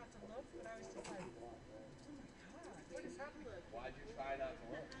tried not to look, but I was just like, oh my God, what is happening? Why'd you try not to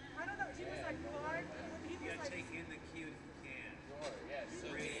look? I don't know, he was like 5, he was like... take in the cue if you can.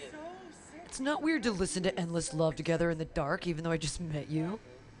 Sure, yeah, so sick. It's not weird to listen to Endless Love together in the dark, even though I just met you.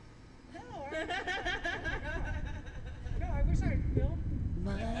 No, I wish I had filmed.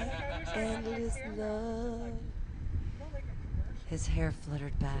 My endless love. His hair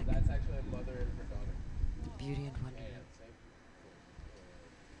fluttered back. So that's actually a mother and her daughter. Beauty and Wonderment.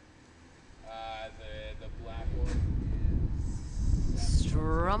 The black one is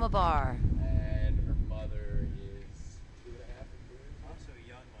Strum a bar. and her mother is 2.5 or 3 years. Also a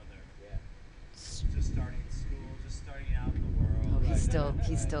young mother. Yeah. Just starting school, just starting out in the world. Oh,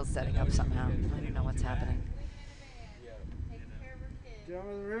 he's still setting up somehow. I don't know what's happening. Down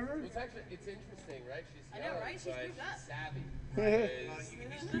the river? It's interesting, right? She's I know, young, right? She's but moved up. she's savvy.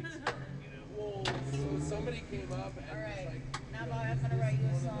 Well, so somebody came up and All right. was like, Now, Bob, I'm going to write you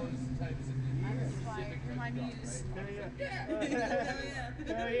a song. types of I'm inspired. You're my muse. Hell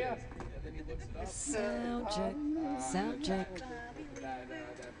yeah. And then he looks it up. Sound check. Sound check.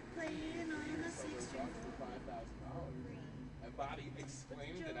 And Bobby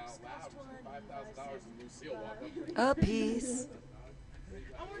exclaimed it out loud. $5,000 and Lucille walked A up. piece.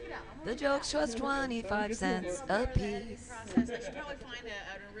 I'll work it out. The jokes was 25 cents a piece. Process. I should probably find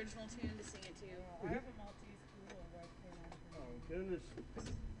an original tune to sing it to. I have a Maltese poodle right there. Oh, goodness.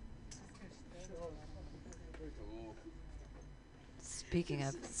 Speaking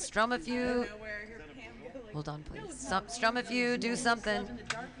of, strum a few. Hold on, please. Strum a few, do something.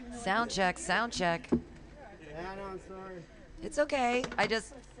 Sound check, sound check. Yeah, I know, I'm sorry. It's okay. I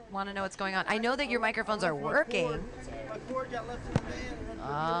just want to know what's going on. I know that your microphones are working. My cord got left in the van.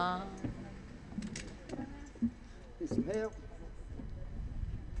 Ah. Need some help.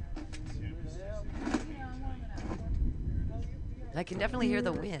 I can definitely hear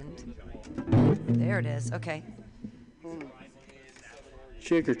the wind. There it is. Okay.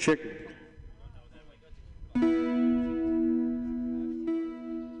 Chick or chick.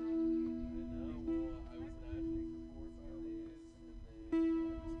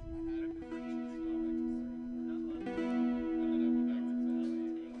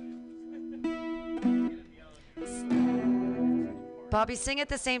 Bobby, sing at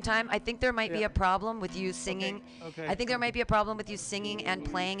the same time. I think there might be a problem with you singing. Okay. I think there might be a problem with you singing and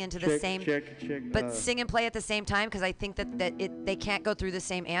playing into the Check, same. check, But sing and play at the same time because I think that they can't go through the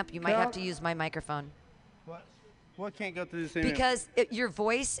same amp. You might have to use my microphone. What can't go through the same Because your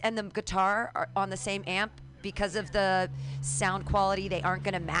voice and the guitar are on the same amp. Because of the sound quality, they aren't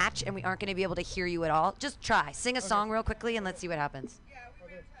going to match, and we aren't going to be able to hear you at all. Just try. Sing a song real quickly, and let's see what happens.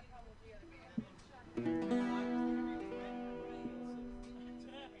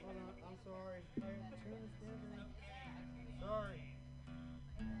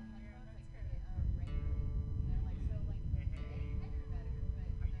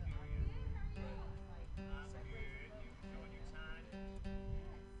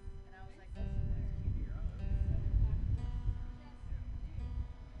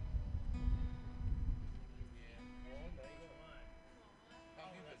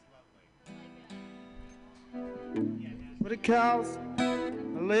 For the cows are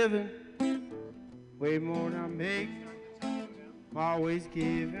living way more than I make. I'm always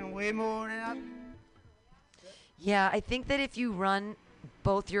giving way more than I. Yeah, I think that if you run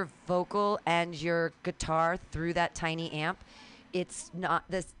both your vocal and your guitar through that tiny amp, it's not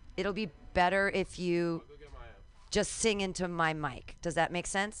this. It'll be better if you just sing into my mic. Does that make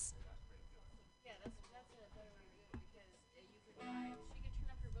sense?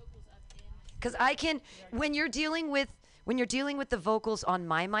 Because I can, when you're dealing with the vocals on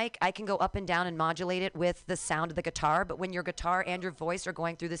my mic, I can go up and down and modulate it with the sound of the guitar. But when your guitar and your voice are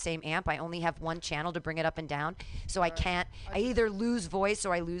going through the same amp, I only have one channel to bring it up and down. So I can't. I either lose voice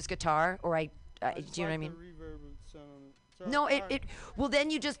or I lose guitar, or do you know what I mean? No, well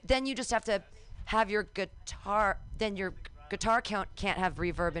then you just have to have your guitar. Then your guitar can't have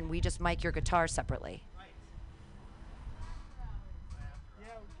reverb, and we just mic your guitar separately.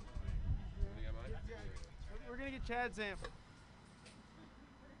 We're gonna get Chad's amp.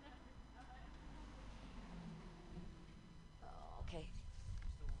 Okay.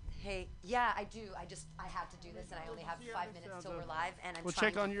 Hey, yeah, I do. I have to do this, and I only have 5 minutes till we're live, and I'm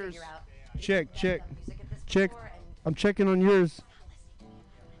trying check on to yours. figure out. Check. I'm checking on yours.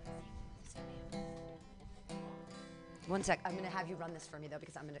 One sec. I'm gonna have you run this for me though,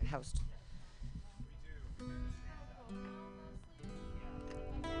 because I'm gonna host.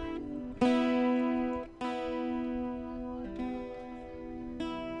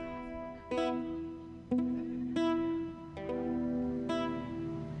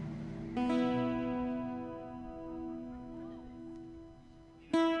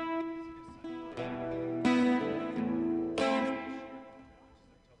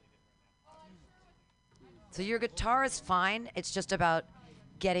 So your guitar is fine. It's just about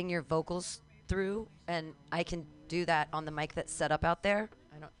getting your vocals through, and I can do that on the mic that's set up out there.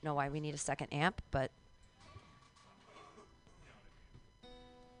 I don't know why we need a second amp, but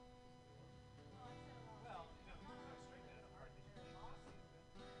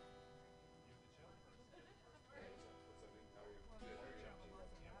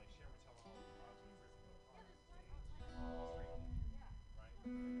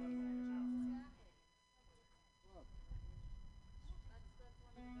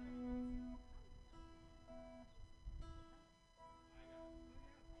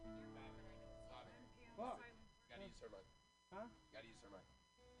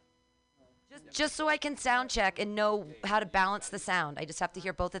just so I can sound check and know how to balance the sound. I just have to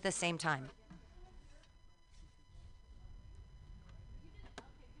hear both at the same time.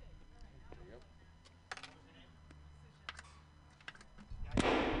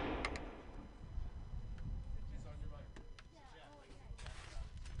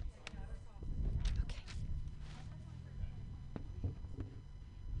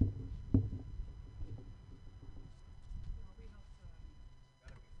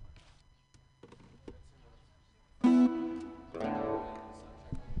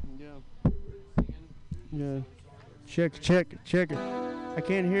 Yeah. Check it. I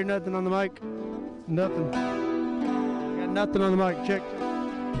can't hear nothing on the mic. Nothing. Got nothing on the mic. Check.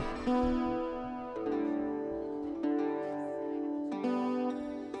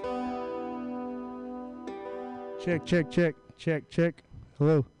 Check.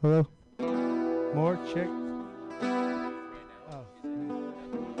 Hello. More. Check.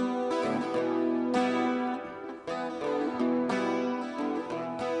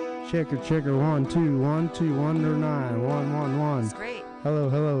 Checker, 1 2 1 2 1 9 1 1 1. That's great.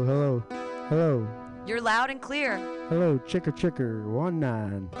 Hello. You're loud and clear. Hello, checker 1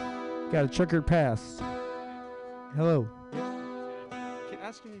 9. Got a checkered pass. Hello.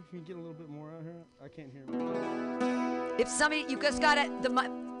 Ask him if you can get a little bit more out here. I can't hear him. If somebody, you just gotta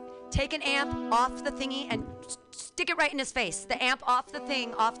take an amp off the thingy and stick it right in his face. The amp off the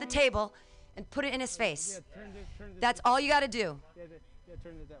thing, off the table, and put it in his face. Yeah, turn this That's all you gotta do. Yeah,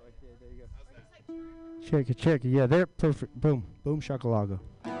 turn it that way. Yeah, there you go. Check it. Yeah, there. Perfect. Boom, shakalaka.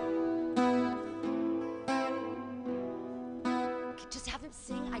 Just have him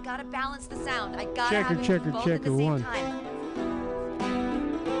sing. I gotta balance the sound. I gotta have him both at the same 1. time.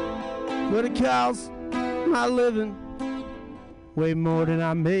 For the cows, I'm living way more than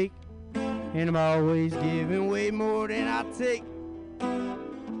I make, and I'm always giving way more than I take.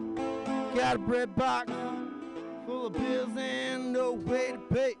 Got a bread box full of bills and no way to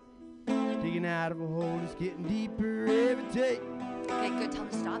pay. Digging out of a hole that's getting deeper every day. Okay, good. Tell him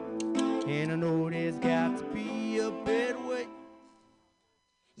to stop. And I know there's got to be a better way.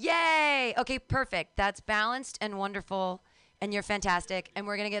 Yay! Okay, perfect. That's balanced and wonderful, and you're fantastic. And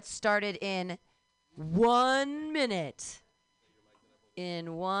we're gonna get started in 1 minute.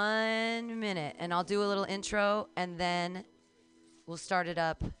 in 1 minute. And I'll do a little intro, and then we'll start it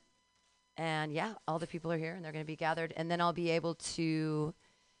up. And, yeah, all the people are here, and they're going to be gathered. And then I'll be able to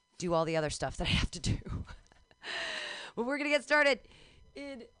do all the other stuff that I have to do. But we're going to get started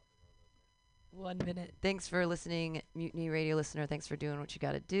in 1 minute. Thanks for listening, Mutiny Radio listener. Thanks for doing what you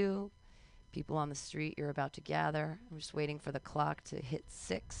got to do. People on the street, you're about to gather. I'm just waiting for the clock to hit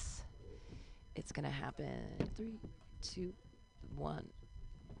 6. It's going to happen. 3, 2, 1.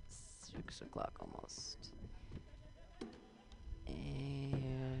 6 o'clock almost.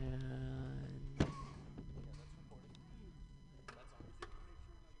 And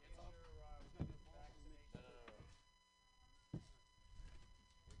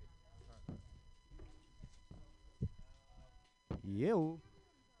yo.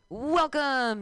 welcome